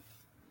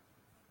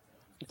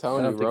 I'm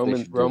telling I you, don't think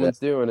they should do Roman's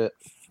doing it.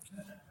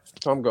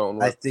 So I'm going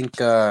with. I think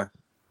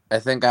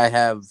I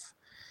have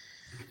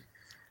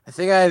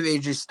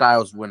AJ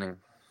Styles winning.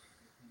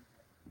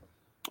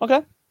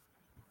 Okay.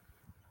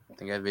 I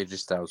think I have AJ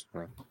Styles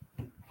winning.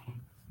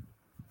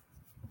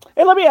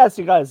 Hey, let me ask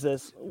you guys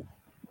this.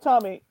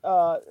 Tommy,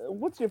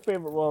 what's your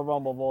favorite Royal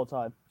Rumble of all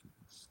time?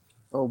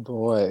 Oh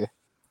boy.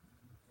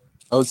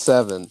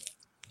 07.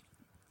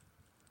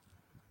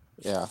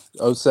 Yeah,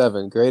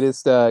 07.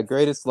 Greatest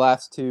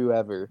last 2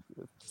 ever.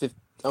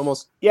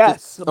 Almost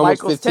Michaels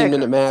 15-minute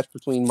Taker. match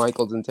between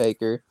Michaels and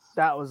Taker.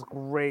 That was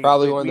great.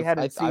 Probably one of we the-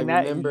 hadn't I seen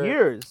that remember- in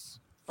years.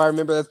 If I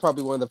remember, that's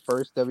probably one of the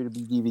first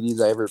WWE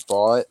DVDs I ever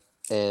bought,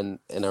 and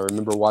I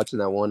remember watching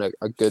that one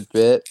a good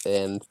bit.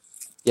 And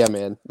yeah,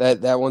 man,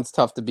 that one's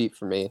tough to beat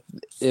for me.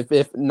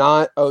 If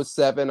not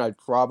 07, I'd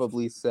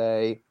probably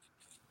say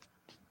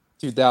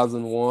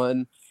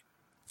 2001,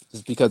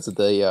 just because of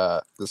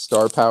the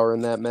star power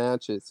in that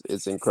match.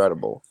 It's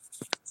incredible.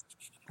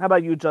 How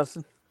about you,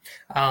 Justin?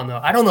 I don't know.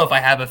 I don't know if I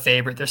have a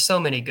favorite. There's so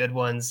many good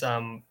ones.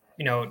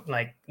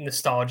 Like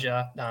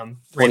nostalgia.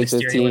 Rey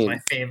Mysterio was my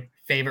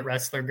favorite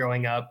wrestler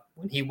growing up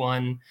when he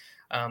won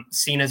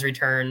Cena's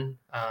return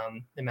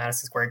in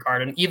Madison Square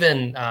Garden.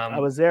 Even I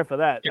was there for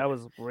that. That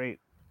was great.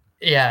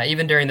 Yeah,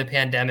 even during the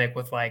pandemic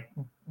with like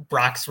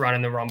Brock's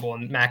running the Rumble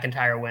and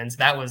McIntyre wins,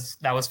 that was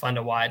fun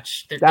to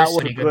watch. That there's was so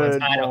many a good ones.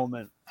 good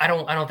moment. I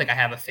don't think I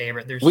have a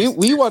favorite.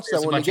 We watched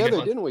there's that one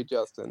together, didn't we,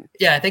 Justin?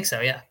 Yeah, I think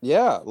so. Yeah.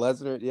 Yeah,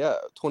 Lesnar. Yeah,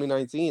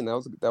 2019.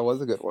 That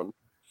was a good one.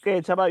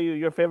 Gage, how about you?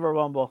 Your favorite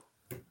Rumble?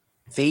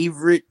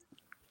 Favorite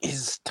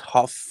is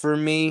tough for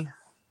me.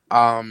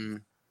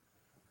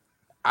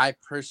 I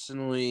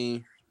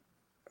personally,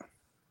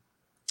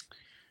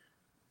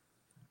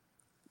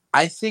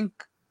 I think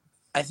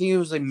it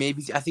was like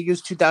I think it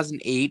was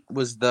 2008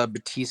 was the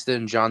Batista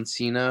and John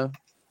Cena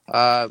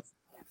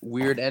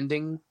weird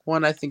ending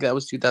one. I think that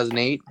was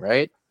 2008,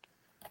 right?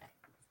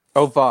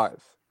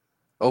 05.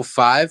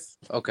 05?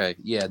 Okay,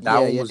 yeah, that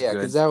one was good.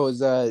 Because that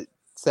was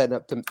setting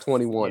up to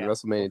 21, Yeah,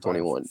 WrestleMania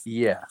 21.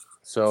 Yeah,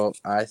 so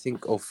I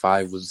think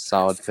 05 was a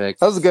solid pick.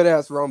 That was a good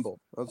ass Rumble.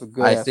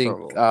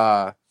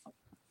 Rumble.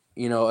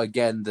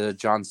 Again, the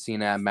John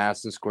Cena at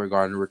Madison Square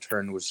Garden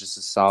return was just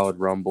a solid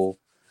Rumble.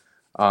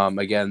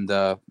 Again,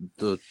 the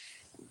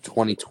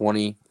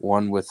 2020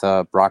 one with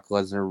Brock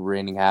Lesnar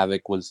reigning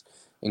havoc was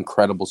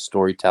incredible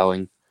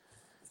storytelling.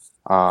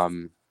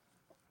 Yeah,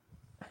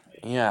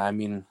 I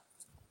mean,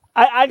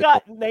 I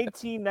got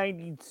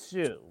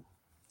 1992.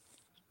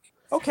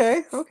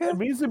 Okay. The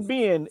reason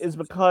being is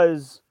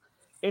because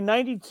in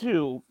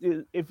 92,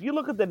 if you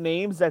look at the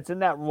names that's in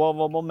that Royal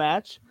Rumble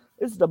match,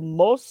 it's the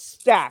most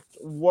stacked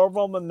Royal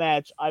Rumble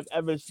match I've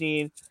ever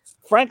seen.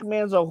 Frank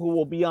Manzo, who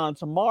will be on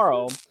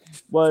tomorrow,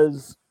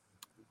 was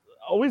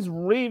always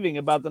raving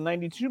about the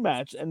 92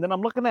 match. And then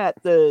I'm looking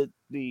at the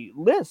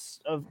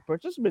list of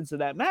participants in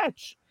that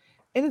match,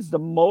 and it's the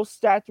most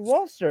stacked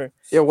roster.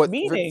 Yeah, Ric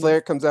Meaning-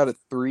 Flair comes out at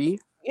 3.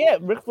 Yeah,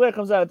 Ric Flair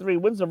comes out at 3,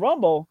 wins the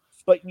Rumble,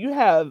 but you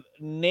have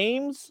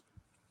names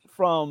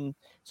from...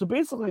 So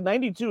basically,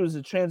 92 is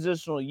a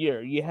transitional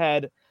year. You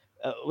had...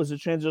 was a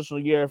transitional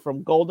year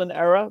from Golden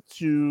Era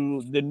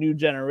to the new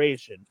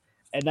generation.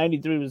 And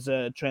 93 was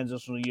a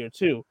transitional year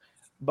too.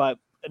 But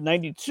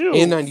 92,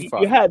 In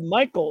 95. you had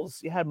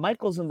Michaels. You had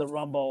Michaels in the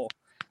Rumble.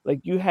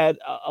 Like, you had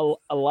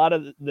a lot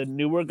of the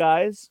newer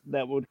guys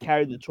that would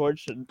carry the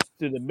torch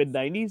through the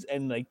mid-90s.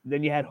 And like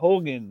then you had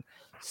Hogan,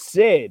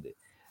 Sid,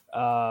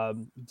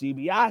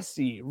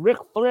 DiBiase, Ric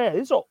Flair.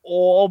 These are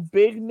all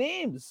big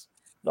names.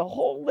 The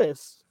whole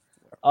list.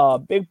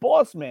 Big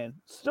Boss Man,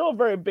 still a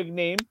very big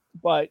name,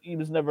 but he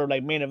was never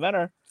like main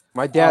eventer.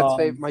 My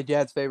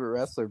dad's favorite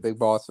wrestler, Big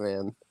Boss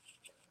Man.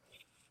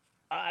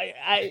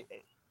 I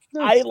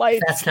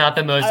like... That's not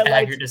the most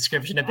accurate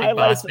description of Big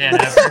Boss Man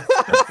ever.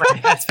 My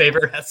dad's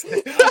favorite wrestler.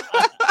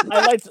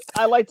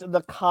 I liked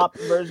the cop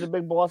version of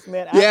Big Boss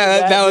Man. After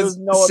That was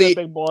other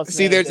Big Boss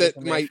See,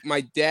 Man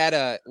my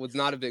dad was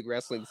not a big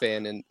wrestling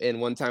fan,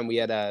 and one time we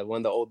had one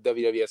of the old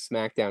WWF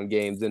SmackDown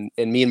games, and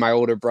me and my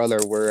older brother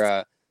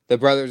were the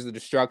Brothers of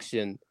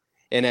Destruction.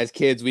 And as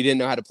kids, we didn't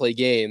know how to play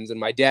games, and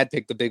my dad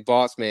picked the Big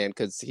Boss Man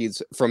because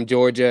he's from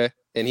Georgia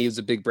and he was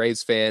a big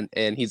Braves fan,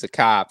 and he's a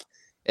cop,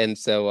 and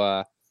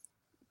so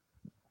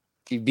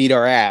he beat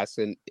our ass.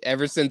 And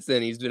ever since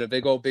then, he's been a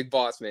big old Big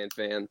Boss Man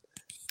fan.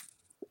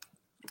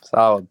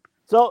 solid.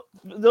 So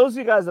those of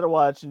you guys that are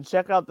watching,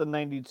 check out the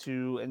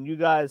 92, and you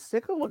guys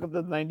take a look at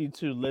the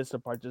 92 list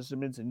of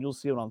participants, and you'll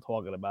see what I'm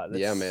talking about. It's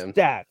Yeah, man.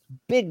 stacked,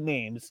 big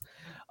names.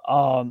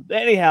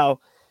 Anyhow,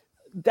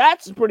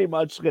 that's pretty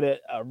much gonna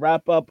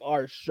wrap up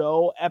our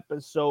show,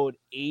 episode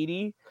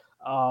 80.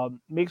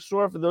 Make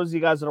sure, for those of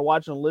you guys that are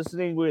watching and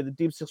listening, we're the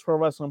Deep Six Pro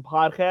Wrestling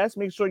Podcast.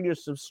 Make sure you're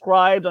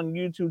subscribed on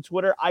YouTube,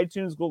 Twitter,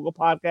 iTunes, Google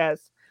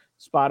Podcasts,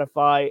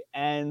 Spotify,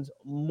 and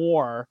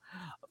more.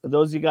 For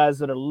those of you guys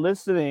that are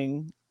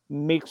listening,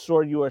 make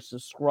sure you are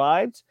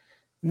subscribed.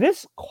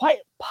 This quite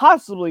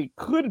possibly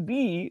could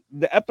be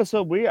the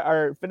episode we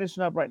are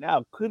finishing up right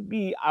now. Could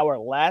be our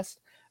last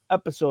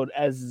episode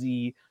as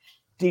the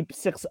Deep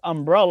Six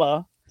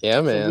umbrella. Yeah,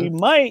 So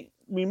man.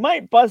 we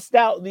might bust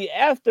out the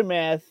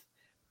Aftermath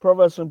Pro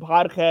Wrestling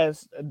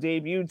Podcast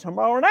debut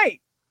tomorrow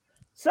night.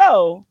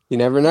 So You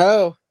never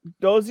know.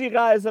 those of you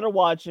guys that are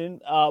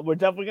watching, we're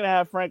definitely gonna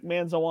have Frank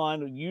Manzo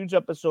on. A huge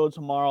episode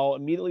tomorrow,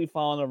 immediately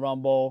following the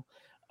Rumble.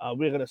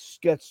 We're gonna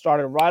get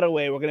started right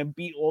away. We're gonna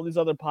beat all these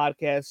other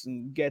podcasts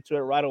and get to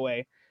it right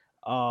away.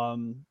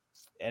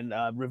 And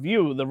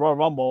review the Royal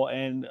Rumble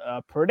and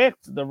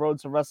predict the road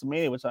to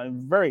WrestleMania, which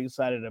I'm very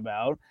excited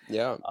about.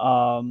 Yeah.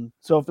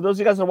 So for those of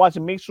you guys that are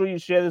watching, make sure you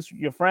share this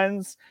with your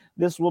friends.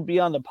 This will be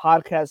on the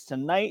podcast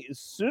tonight as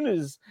soon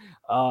as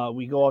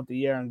we go off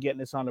the air and getting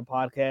this on the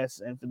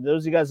podcast. And for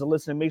those of you guys that are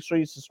listening, make sure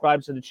you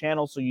subscribe to the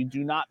channel so you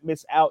do not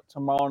miss out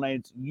tomorrow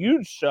night's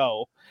huge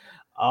show.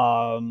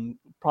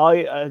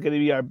 Probably going to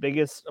be our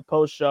biggest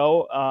post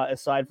show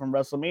aside from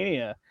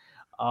WrestleMania.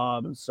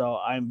 So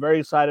I'm very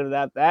excited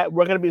about that.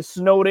 We're going to be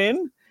snowed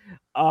in.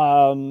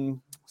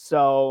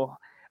 So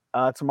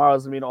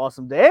tomorrow's going to be an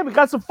awesome day. We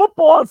got some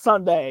football on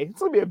Sunday. It's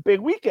going to be a big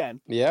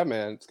weekend. Yeah,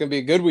 man. It's gonna be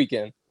a good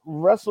weekend.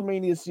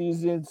 WrestleMania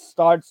season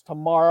starts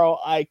tomorrow.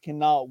 I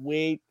cannot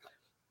wait.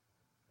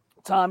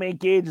 Tommy,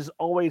 Gage, as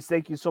always,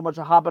 thank you so much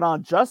for hopping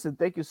on. Justin,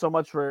 thank you so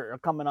much for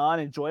coming on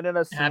and joining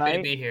us tonight. Happy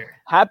to be here.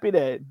 Happy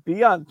to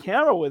be on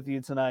camera with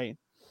you tonight.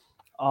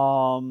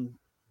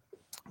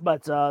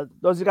 But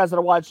those of you guys that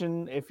are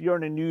watching, if you're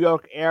in the New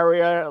York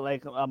area,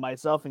 like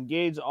myself and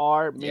Gage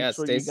are, make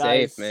sure stay you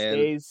guys safe, man.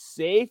 stay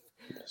safe,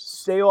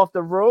 stay off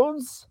the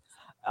roads,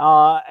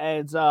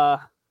 and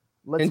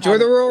let's enjoy have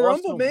the an Royal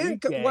awesome Rumble, man.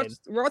 weekend.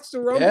 Watch the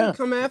Rumble, Yeah.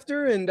 come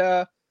after,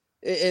 and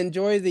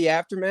enjoy the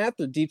aftermath,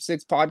 the Deep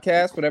Six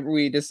podcast, whatever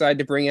we decide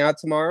to bring out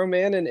tomorrow,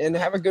 man, and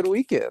have a good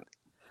weekend.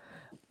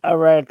 All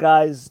right,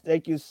 guys,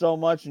 thank you so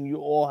much, and you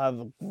all have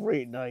a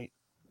great night.